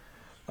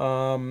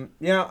 I'm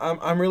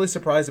really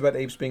surprised about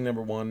Apes being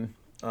number one.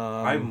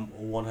 I'm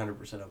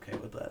 100% okay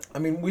with that. I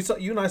mean,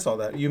 you and I saw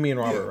that. You, me, and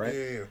Robert, right?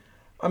 Yeah.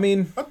 I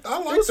mean, I it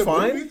like was the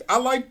fine. movie. I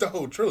like the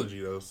whole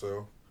trilogy though.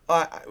 So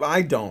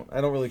I don't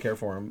really care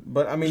for him.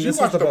 But I mean, You this is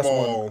the watched them best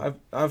all. one.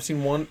 I've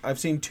seen one. I've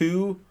seen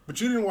two. but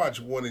you didn't watch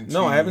 1 and 2.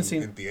 No, I haven't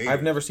seen. In theaters.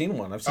 I've never seen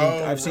one. I've seen.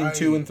 Oh, I've seen right.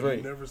 2 and 3.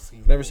 You've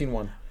Never seen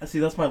one. See,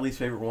 that's my least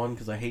favorite one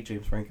because I hate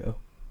James Franco.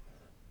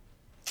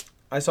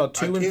 I saw I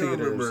 2 in can't theaters.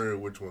 remember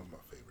which one's my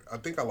favorite. I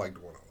think I liked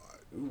 1 a lot.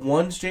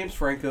 One's James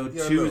Franco,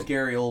 Yeah, I 2 know. is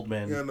Gary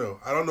Oldman. Yeah, I know.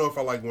 I don't know if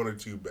I like 1 or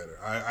 2 better.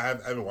 I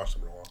haven't watched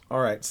them in a while.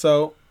 All right,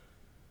 so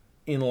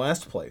in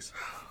last place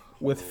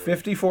with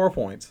 54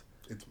 points,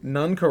 It's me.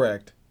 none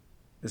correct,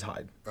 is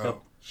Hyde. Oh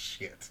Yep.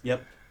 shit.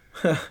 Yep.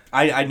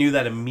 I knew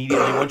that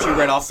immediately once you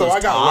read off So those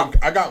I got top. one.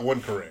 I got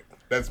 1 correct.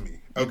 That's me.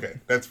 Okay,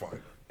 that's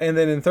fine. And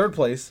then in third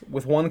place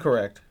with 1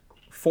 correct,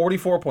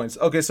 44 points.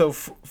 Okay, so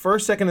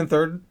first, second, and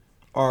third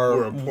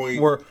We're a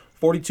point. were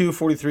 42,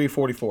 43,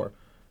 44.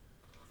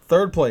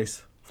 Third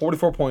place,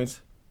 44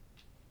 points,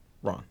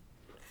 Ron.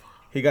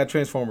 He got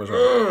Transformers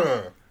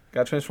right.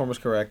 Got Transformers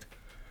correct.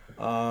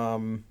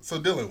 So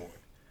Dylan won.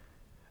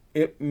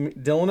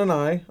 Dylan and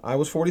I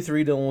was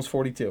 43, Dylan was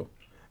 42.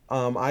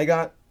 I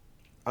got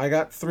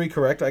 3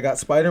 correct. I got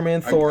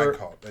Spider-Man, Thor.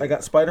 caught that. I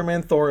got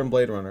Spider-Man, Thor, and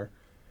Blade Runner.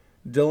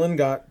 Dylan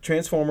got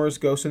Transformers,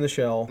 Ghost in the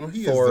Shell, Well,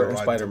 he Thor, is the and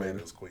Rotten Spider-Man.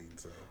 Tomatoes queen.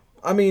 So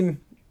I mean,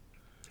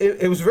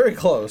 it was very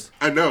close.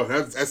 I know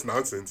that's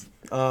nonsense.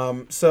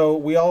 So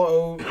we all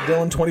owe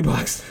Dylan $20.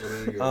 Well,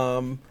 there you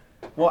go.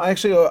 Well,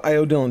 actually, I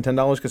owe Dylan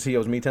 $10 because he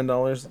owes me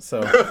 $10.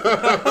 So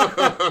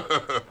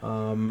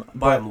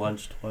Buy him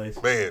lunch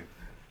twice. Man.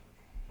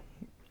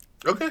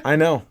 Okay. I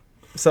know. Hey,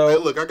 So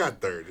look, I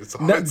got third. It's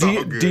all, no, it's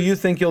all good. do you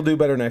think you'll do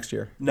better next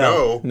year?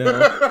 No. No,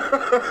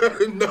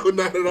 No.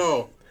 not at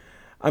all.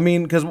 I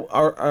mean, because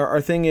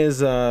our thing is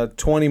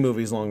 20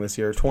 movies long this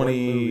year.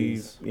 20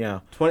 movies. Yeah.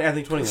 20. I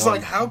think 21. It's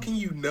like, how can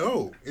you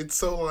know? It's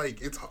so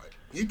like it's hard.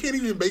 You can't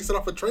even base it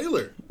off a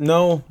trailer.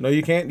 No,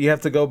 you can't. You have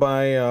to go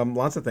by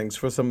lots of things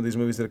for some of these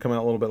movies that come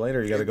out a little bit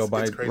later. You got to go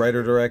by It's crazy.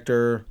 writer,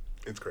 director,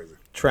 It's crazy.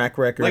 track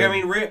record. Like I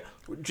mean,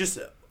 just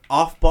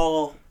off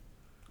ball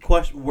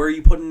question. Where are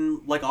you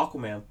putting like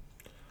Aquaman?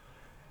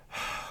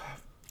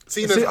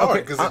 See, that's See, hard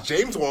okay, because I- it's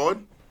James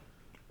Wan,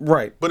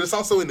 right. but it's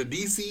also in the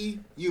DC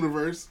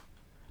universe.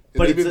 And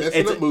But they've it's been a,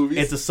 messing it's, up movies.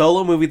 it's a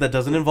solo movie that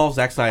doesn't involve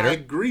Zack I Snyder.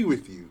 agree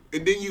with you.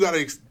 And then you got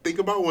to think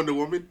about Wonder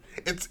Woman.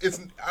 It's.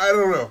 I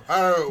don't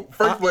know.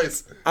 First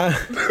place. I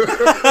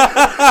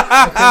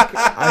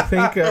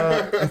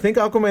think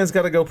Aquaman's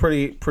got to go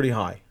pretty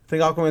high. I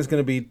think Aquaman's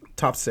going to be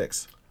top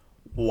 6.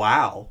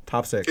 Wow.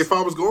 Top 6. If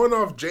I was going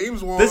off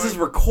James Wan, This is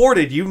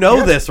recorded. You know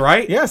Yes. this,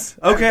 right? Yes.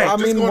 Okay. I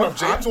Just mean, going off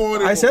James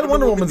Wan and I said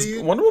Wonder Wonder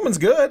Woman Woman's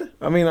did. good.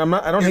 I mean,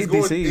 I don't hate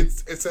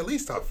DC. It's at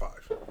least top 5.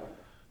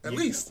 At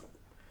least.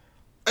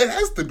 It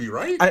has to be,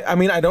 right? I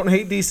mean, I don't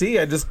hate DC.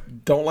 I just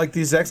don't like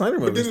these Zack Snyder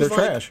movies. They're it's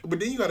like- trash. But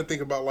then you got to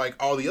think about like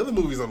all the other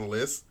movies on the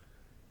list,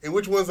 and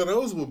which ones of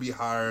those will be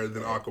higher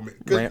than Aquaman?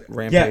 'Cause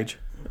Rampage.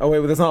 Oh wait,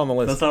 but that's not on the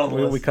list. That's not on the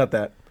list. We cut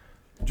that.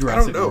 I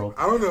Jurassic don't know. World.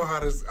 I don't know how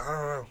to. I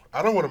don't know.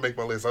 I don't want to make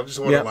my list. I just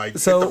want to Yeah. like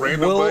So hit the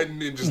random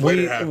button and just let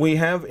it happen. we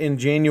have in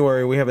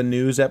January we have a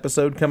news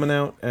episode coming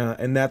out,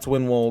 and that's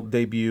when we'll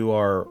debut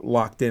our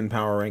locked in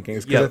power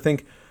rankings. Because Yep. I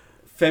think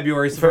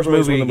February's the first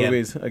February's movie one of the again.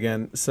 movies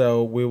again.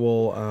 So we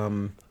will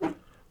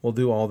we'll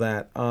do all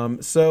that.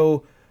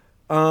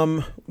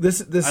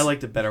 This I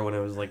liked it better when it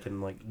was like in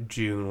like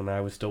June when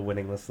I was still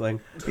winning this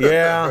thing.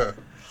 yeah.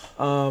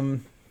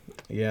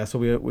 Yeah, so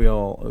we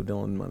all owe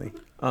Dylan money.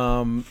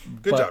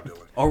 Good job,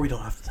 Dylan. Or we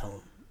don't have to tell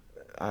him.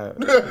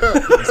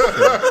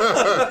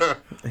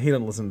 He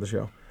doesn't listen to the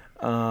show.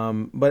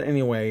 But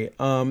anyway,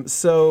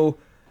 so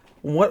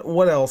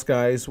what else,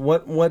 guys?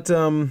 What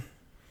do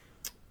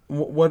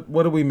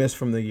we miss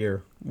from the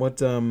year?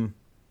 What's your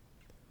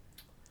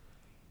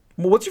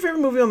favorite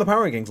movie on the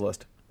Power Rankings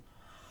list?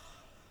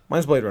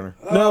 Mine's Blade Runner.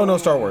 No,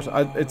 Star Wars.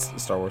 It's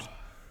Star Wars.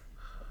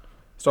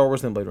 Star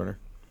Wars then Blade Runner.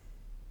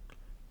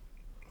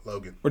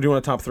 Logan. Or do you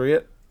want to top 3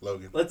 it?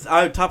 Logan. Let's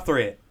top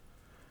 3 it.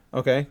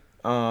 Okay.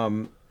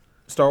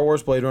 Star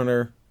Wars, Blade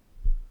Runner,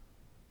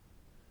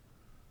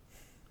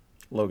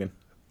 Logan.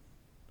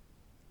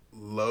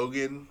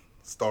 Logan,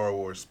 Star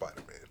Wars,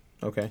 Spider-Man.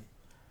 Okay.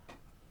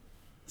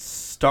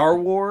 Star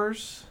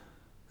Wars,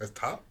 That's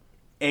top.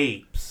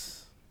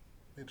 Apes,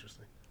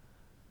 Interesting.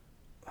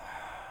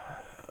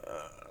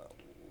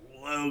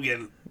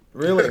 Logan.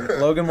 Really?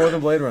 Logan more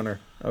than Blade Runner.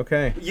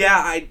 Okay. Yeah,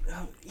 I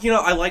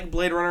like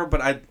Blade Runner,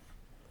 but I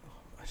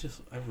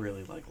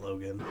really like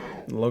Logan.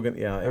 Logan,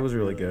 yeah, it was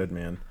really good,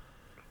 man.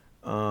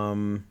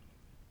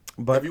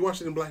 But Have you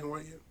watched it in black and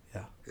white yet?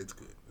 Yeah. It's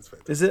good. It's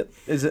fantastic.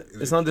 is it?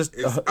 It's not just.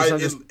 It's not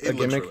just a it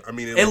looks gimmick. really- I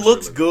mean, It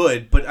looks really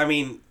good, but I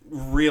mean,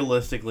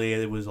 realistically,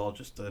 it was all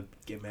just a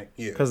gimmick.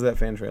 Yeah. Because of that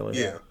fan trailer.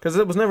 Yeah. Because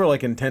it was never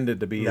like intended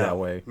to be No. that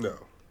way.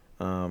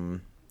 No.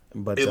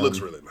 But It looks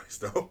really nice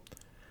though.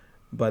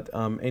 But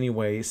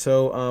anyway,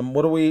 so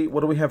what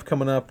do we have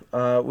coming up?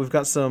 We've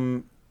got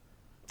some.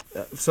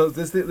 So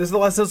this is the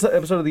last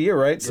episode of the year,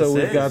 right? So Yes,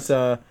 we've it is.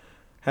 got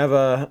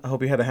I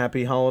hope you had a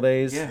happy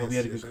holidays. Yeah, hope you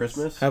had a good yes.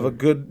 Christmas. Have a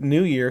good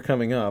New Year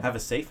coming up. Have a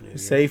safe New Year.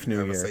 Safe New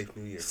Have a Year. safe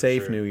New Year, for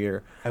Safe sure. New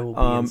Year. I will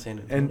be in San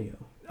Antonio. And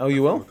oh,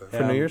 you will Okay.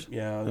 for New Year's.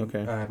 Yeah.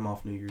 Okay. I am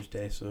off New Year's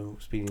Day, so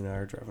Speedy and I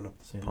are driving up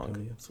to San Punk.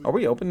 Antonio. Are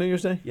we open New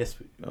Year's Day? Yes.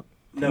 No.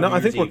 No, No, New I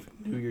think Year's Eve.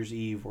 New Year's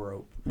Eve we're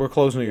open. We're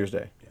closed New Year's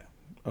Day.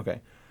 Yeah.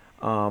 Okay.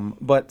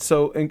 But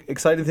so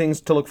exciting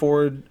things to look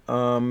forward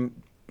on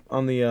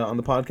the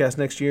podcast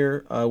next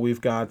year.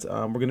 We've got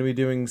we're going to be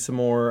doing some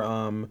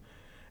more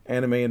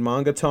anime and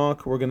manga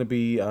talk. We're going to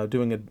be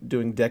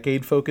doing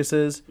decade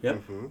focuses.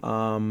 Yep.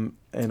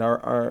 And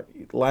our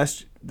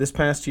this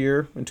past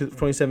year in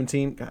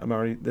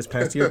 2017, this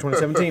past year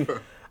 2017,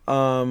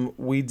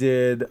 we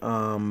did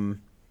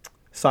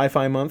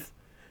sci-fi month.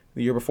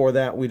 The year before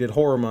that, we did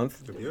horror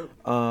month. Yep.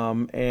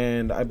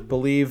 And I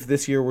believe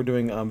this year we're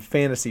doing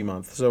fantasy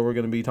month. So we're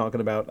going to be talking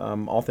about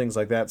all things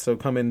like that. So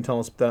come in and tell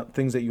us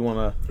things that you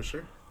want For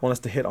sure. us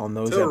to hit on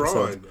those Tell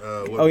episodes.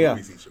 Ron what Oh yeah,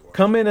 movies he should watch.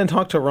 come in and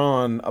talk to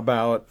Ron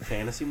about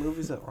Fantasy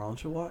movies that Ron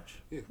should watch.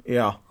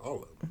 yeah,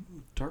 All of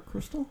them. Dark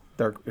Crystal.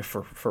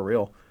 for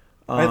real.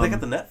 They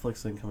got the Netflix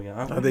thing coming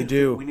out. they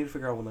do. We need to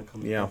figure out when that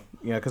comes. Yeah, out.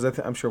 yeah, because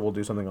I'm sure we'll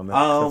do something on that.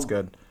 Um, That's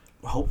good.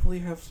 Hopefully,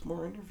 have some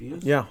more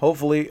interviews. Yeah,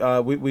 hopefully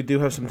we do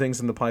have some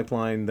things in the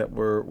pipeline that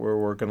we're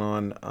working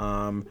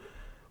on.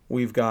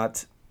 We've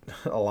got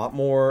a lot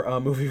more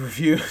movie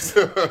reviews,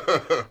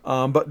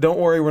 but don't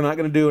worry, we're not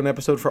going to do an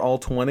episode for all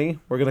 20.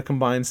 We're going to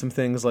combine some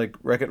things like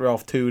Wreck-It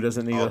Ralph 2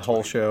 doesn't need All a whole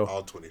 20, show.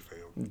 All 20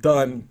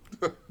 fam.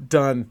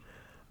 Done.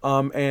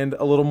 And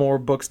a little more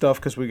book stuff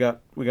because we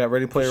got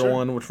Ready Player Sure.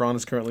 One, which Ron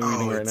is currently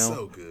reading right it's now.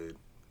 so good.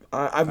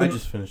 I've I been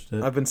just finished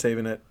it. I've been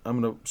saving it. I'm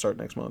going to start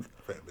next month.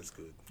 Fam, it's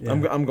good. Yeah.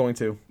 I'm going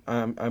to.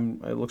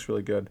 It looks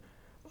really good.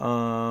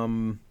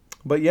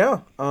 But yeah,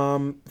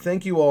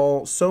 thank you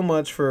all so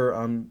much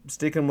for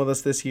sticking with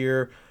us this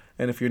year.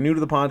 And if you're new to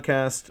the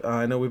podcast,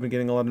 I know we've been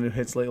getting a lot of new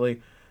hits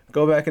lately.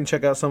 Go back and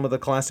check out some of the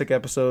classic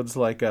episodes,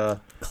 like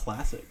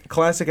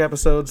Classic.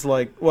 episodes,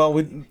 like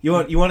You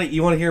want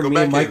to hear Go me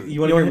back and Mike? in.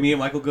 You want to hear me and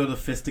Michael go to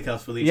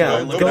fisticuffs with each Yeah,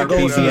 other? Look go at our back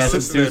in. BVS and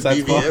Listen to that Suicide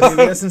Squad. BVS.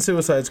 BVS and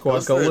Suicide Squad.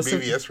 Listen Go to listen.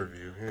 that BVS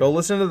review. Yeah. Go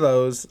listen to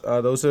those.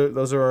 Those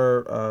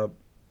are our.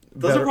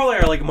 Those are probably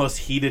our most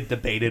heated,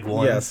 debated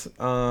ones. Yes,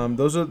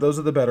 those are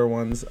the better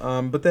ones.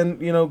 But then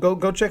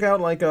go check out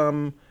like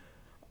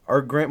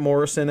our Grant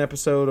Morrison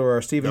episode or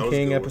our Stephen That was a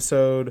King good one.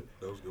 episode.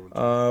 That was a good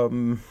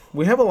one.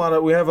 We have a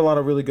lot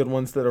of really good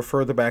ones that are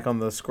further back on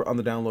the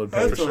download page.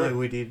 That's For sure. something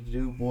we need to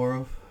do more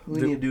of.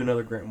 We need to do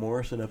another Grant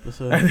Morrison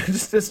episode.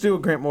 just do a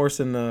Grant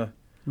Morrison.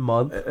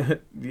 Month.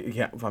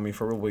 Yeah, I mean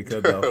for real we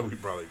could though. We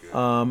probably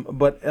could.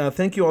 But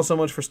thank you all so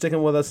much for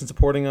sticking with us and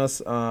supporting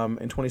us in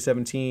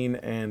 2017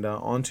 and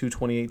on to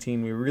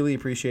 2018. We really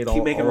appreciate all.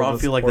 Keep making all Ron of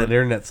the feel like support. that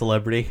internet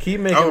celebrity.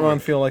 Keep making Oh, Ron my-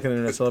 feel like an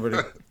internet celebrity.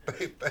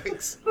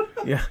 Thanks.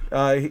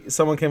 Yeah,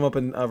 someone came up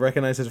and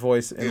recognized his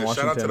voice in Yeah,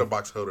 Washington. shout out to the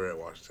box holder at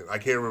Washington. I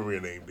can't remember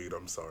your name, dude.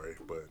 I'm sorry,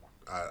 but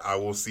I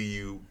will see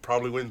you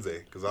probably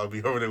Wednesday because I'll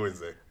be over there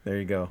Wednesday. There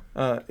you go.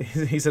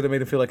 He said it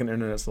made him feel like an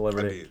internet I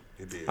celebrity. did.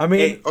 It did. I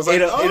mean, I was like,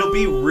 it'll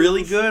be oh,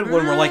 really good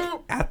when we're like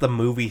snap. at the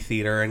movie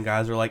theater and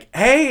guys are like,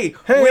 "Hey,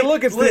 hey, wait,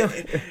 look, it's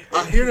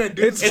I hear that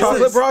dude. it's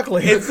chocolate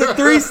broccoli. It's the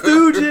Three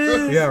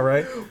Stooges. Yeah,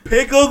 right.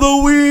 Pick of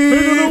the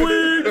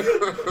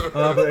week.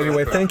 But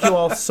anyway, thank you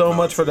all so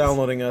much for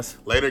downloading us.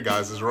 Later,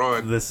 guys. It's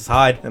Ron. This is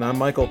Hyde. And I'm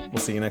Michael. We'll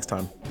see you next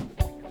time.